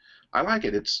 and I like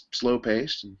it. It's slow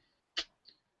paced, and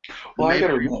Well, I maybe.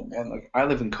 gotta admit, man, like I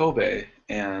live in Kobe,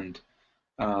 and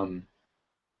um,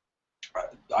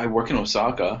 I work in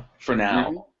Osaka for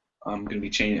now. Mhm.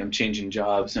 I'm changing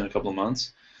jobs in a couple of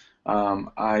months.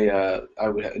 I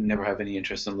would never have any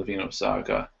interest in living in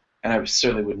Osaka, and I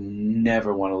certainly would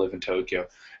never want to live in Tokyo.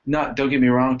 Not, don't get me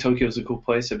wrong, Tokyo is a cool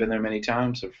place. I've been there many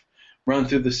times. I've run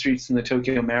through the streets in the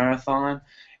Tokyo Marathon.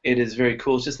 It is very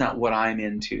cool. It's just not what I'm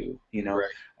into. Right.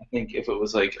 I think if it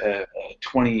was like a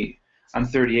 20, I'm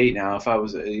 38 now. If I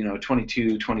was a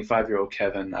 22, 25-year-old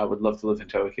Kevin, I would love to live in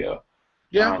Tokyo.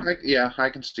 Yeah, Um, I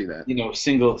can see that.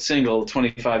 single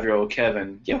 25-year-old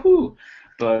Kevin, yahoo!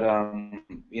 But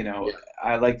Yeah.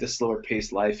 I like the slower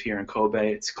paced life here in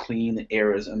Kobe. It's clean, the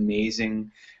air is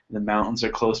amazing, the mountains are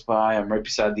close by. I'm right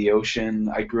beside the ocean.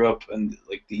 I grew up in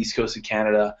like the east coast of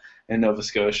Canada in Nova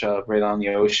Scotia, right on the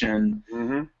ocean.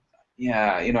 Hmm.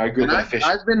 Yeah, I grew And up by fishing.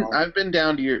 I've been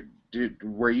down to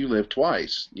where you live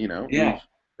twice. Yeah.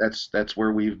 That's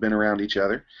where we've been around each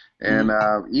other, and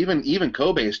Mhm. even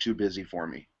Kobe is too busy for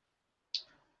me.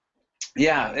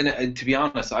 Yeah, and to be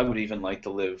honest, I would even like to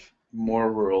live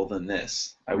more rural than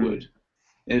this. I would.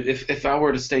 If I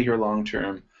were to stay here long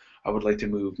term, I would like to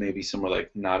move maybe somewhere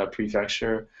like Nara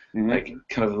Prefecture, Mm-hmm. like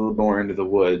kind of a little more into the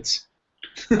woods.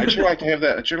 I'd sure like to have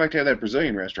that. I'd sure like to have that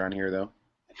Brazilian restaurant here, though.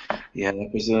 Yeah,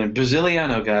 that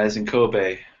Braziliano guys in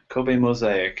Kobe, Kobe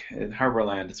Mosaic in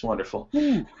Harborland. It's wonderful.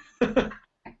 Ooh.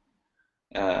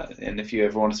 And if you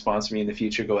ever want to sponsor me in the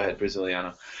future, go ahead,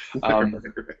 Braziliano. Um,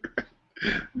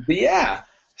 but yeah,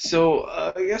 so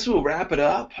I guess we'll wrap it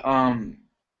up.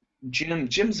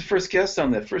 Jim's the first guest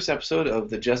on the first episode of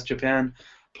the Just Japan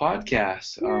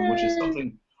podcast, which is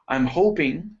something I'm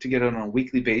hoping to get on a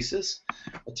weekly basis,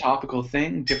 a topical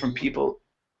thing, different people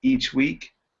each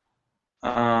week,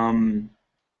 um,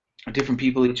 different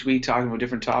people each week talking about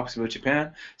different topics about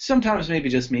Japan. Sometimes maybe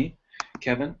just me,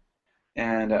 Kevin,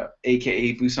 and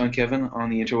AKA Busan Kevin on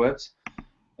the interwebs.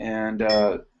 And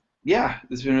yeah,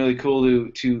 it's been really cool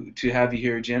to have you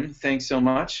here, Jim. Thanks so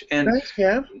much. And Thanks,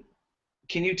 Kev.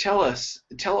 can you tell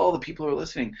all the people who are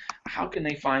listening, how can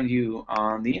they find you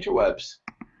on the interwebs?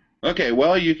 Okay,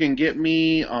 well, you can get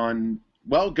me on.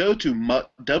 Well, go to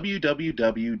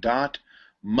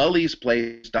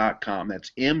www.mullysplace.com.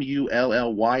 That's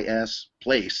Mullys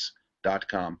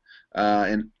place.com.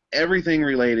 And everything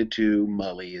related to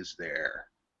Mully is there.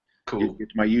 You Cool. get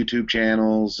my YouTube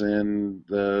channels and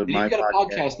And my you've got a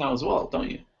podcast. podcast now as well,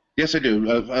 don't you? Yes, I do.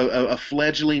 A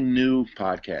fledgling new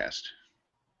podcast.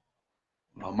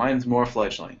 Well, mine's more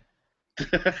fledgling.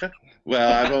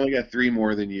 Well, I've only got 3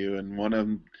 more than you, and one of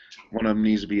them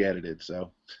needs to be edited.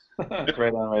 So.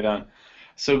 Right on, right on.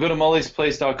 So go to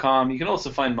mullysplace.com. You can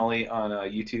also find Mully on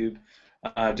YouTube.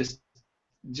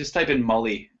 Just type in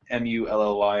Mully,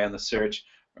 Mully on the search,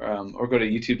 or go to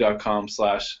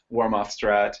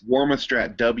youtube.com/warmothstrat.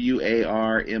 Warmothstrat, WARMOTHSTRAT.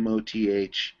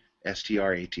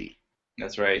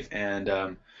 That's right.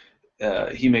 And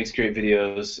he makes great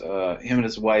videos. Him and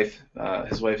his wife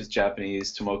is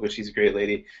Japanese, Tomoko. She's a great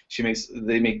lady.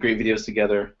 They make great videos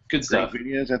together. Good Great stuff.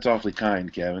 videos. That's awfully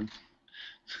kind, Kevin.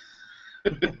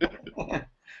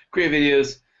 Great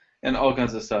videos and all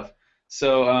kinds of stuff.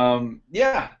 So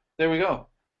yeah, there we go.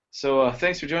 So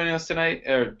thanks for joining us tonight,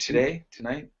 and Well,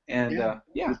 thanks there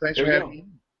for we having go. me.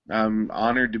 I'm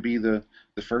honored to be the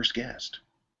first guest.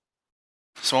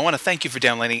 So I want to thank you for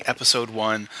downloading episode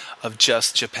 1 of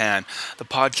Just Japan, the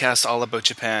podcast all about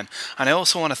Japan. And I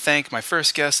also want to thank my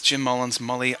first guest, Jim Mullins,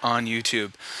 Mully, on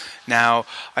YouTube. Now,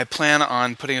 I plan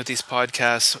on putting out these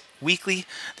podcasts weekly.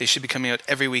 They should be coming out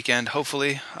every weekend,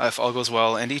 hopefully, if all goes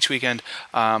well. And each weekend,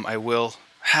 I will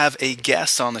have a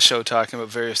guest on the show talking about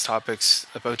various topics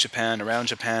about Japan, around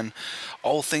Japan,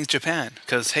 all things Japan,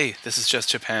 because, hey, this is just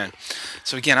Japan.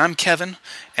 So again, I'm Kevin,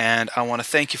 and I want to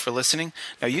thank you for listening.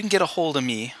 Now, you can get a hold of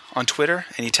me on Twitter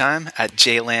anytime at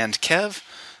jlandkev.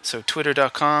 So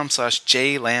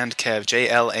twitter.com/jlandkev,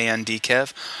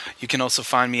 JLANDKev. You can also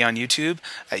find me on YouTube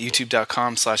at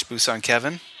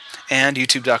youtube.com/BusanKevin. And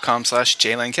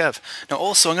youtube.com/jlandkev. Now,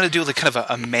 also, I'm going to do like kind of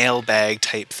a mailbag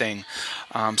type thing.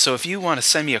 So if you want to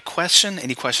send me a question,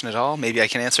 any question at all, maybe I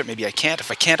can answer it, maybe I can't. If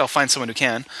I can't, I'll find someone who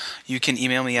can. You can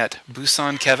email me at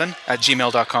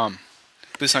busankevin@gmail.com.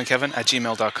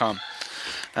 busankevin@gmail.com.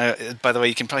 By the way,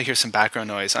 you can probably hear some background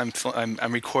noise. I'm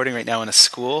recording right now in a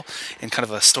school, in kind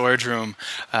of a storage room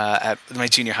at my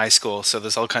junior high school. So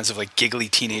there's all kinds of like giggly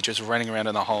teenagers running around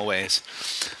in the hallways.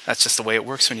 That's just the way it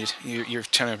works when you're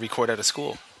trying to record at a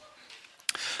school.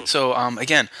 So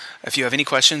again, if you have any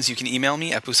questions, you can email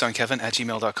me at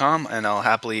busankevin@gmail.com, and I'll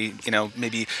happily,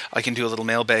 maybe I can do a little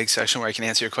mailbag session where I can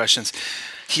answer your questions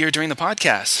here during the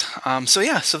podcast.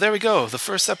 So there we go. The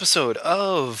first episode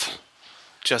of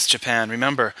Just Japan.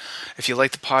 Remember, if you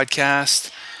like the podcast,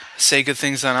 say good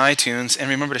things on iTunes, and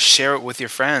remember to share it with your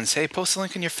friends. Hey, post a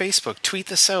link on your Facebook. Tweet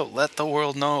this out. Let the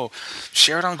world know.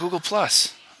 Share it on Google+.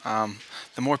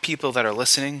 The more people that are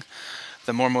listening,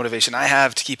 the more motivation I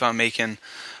have to keep on making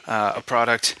a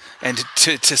product and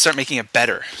to start making it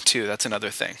better, too. That's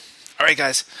another thing. All right,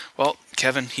 guys. Well,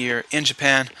 Kevin here in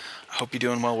Japan. I hope you're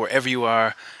doing well wherever you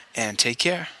are, and take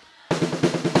care.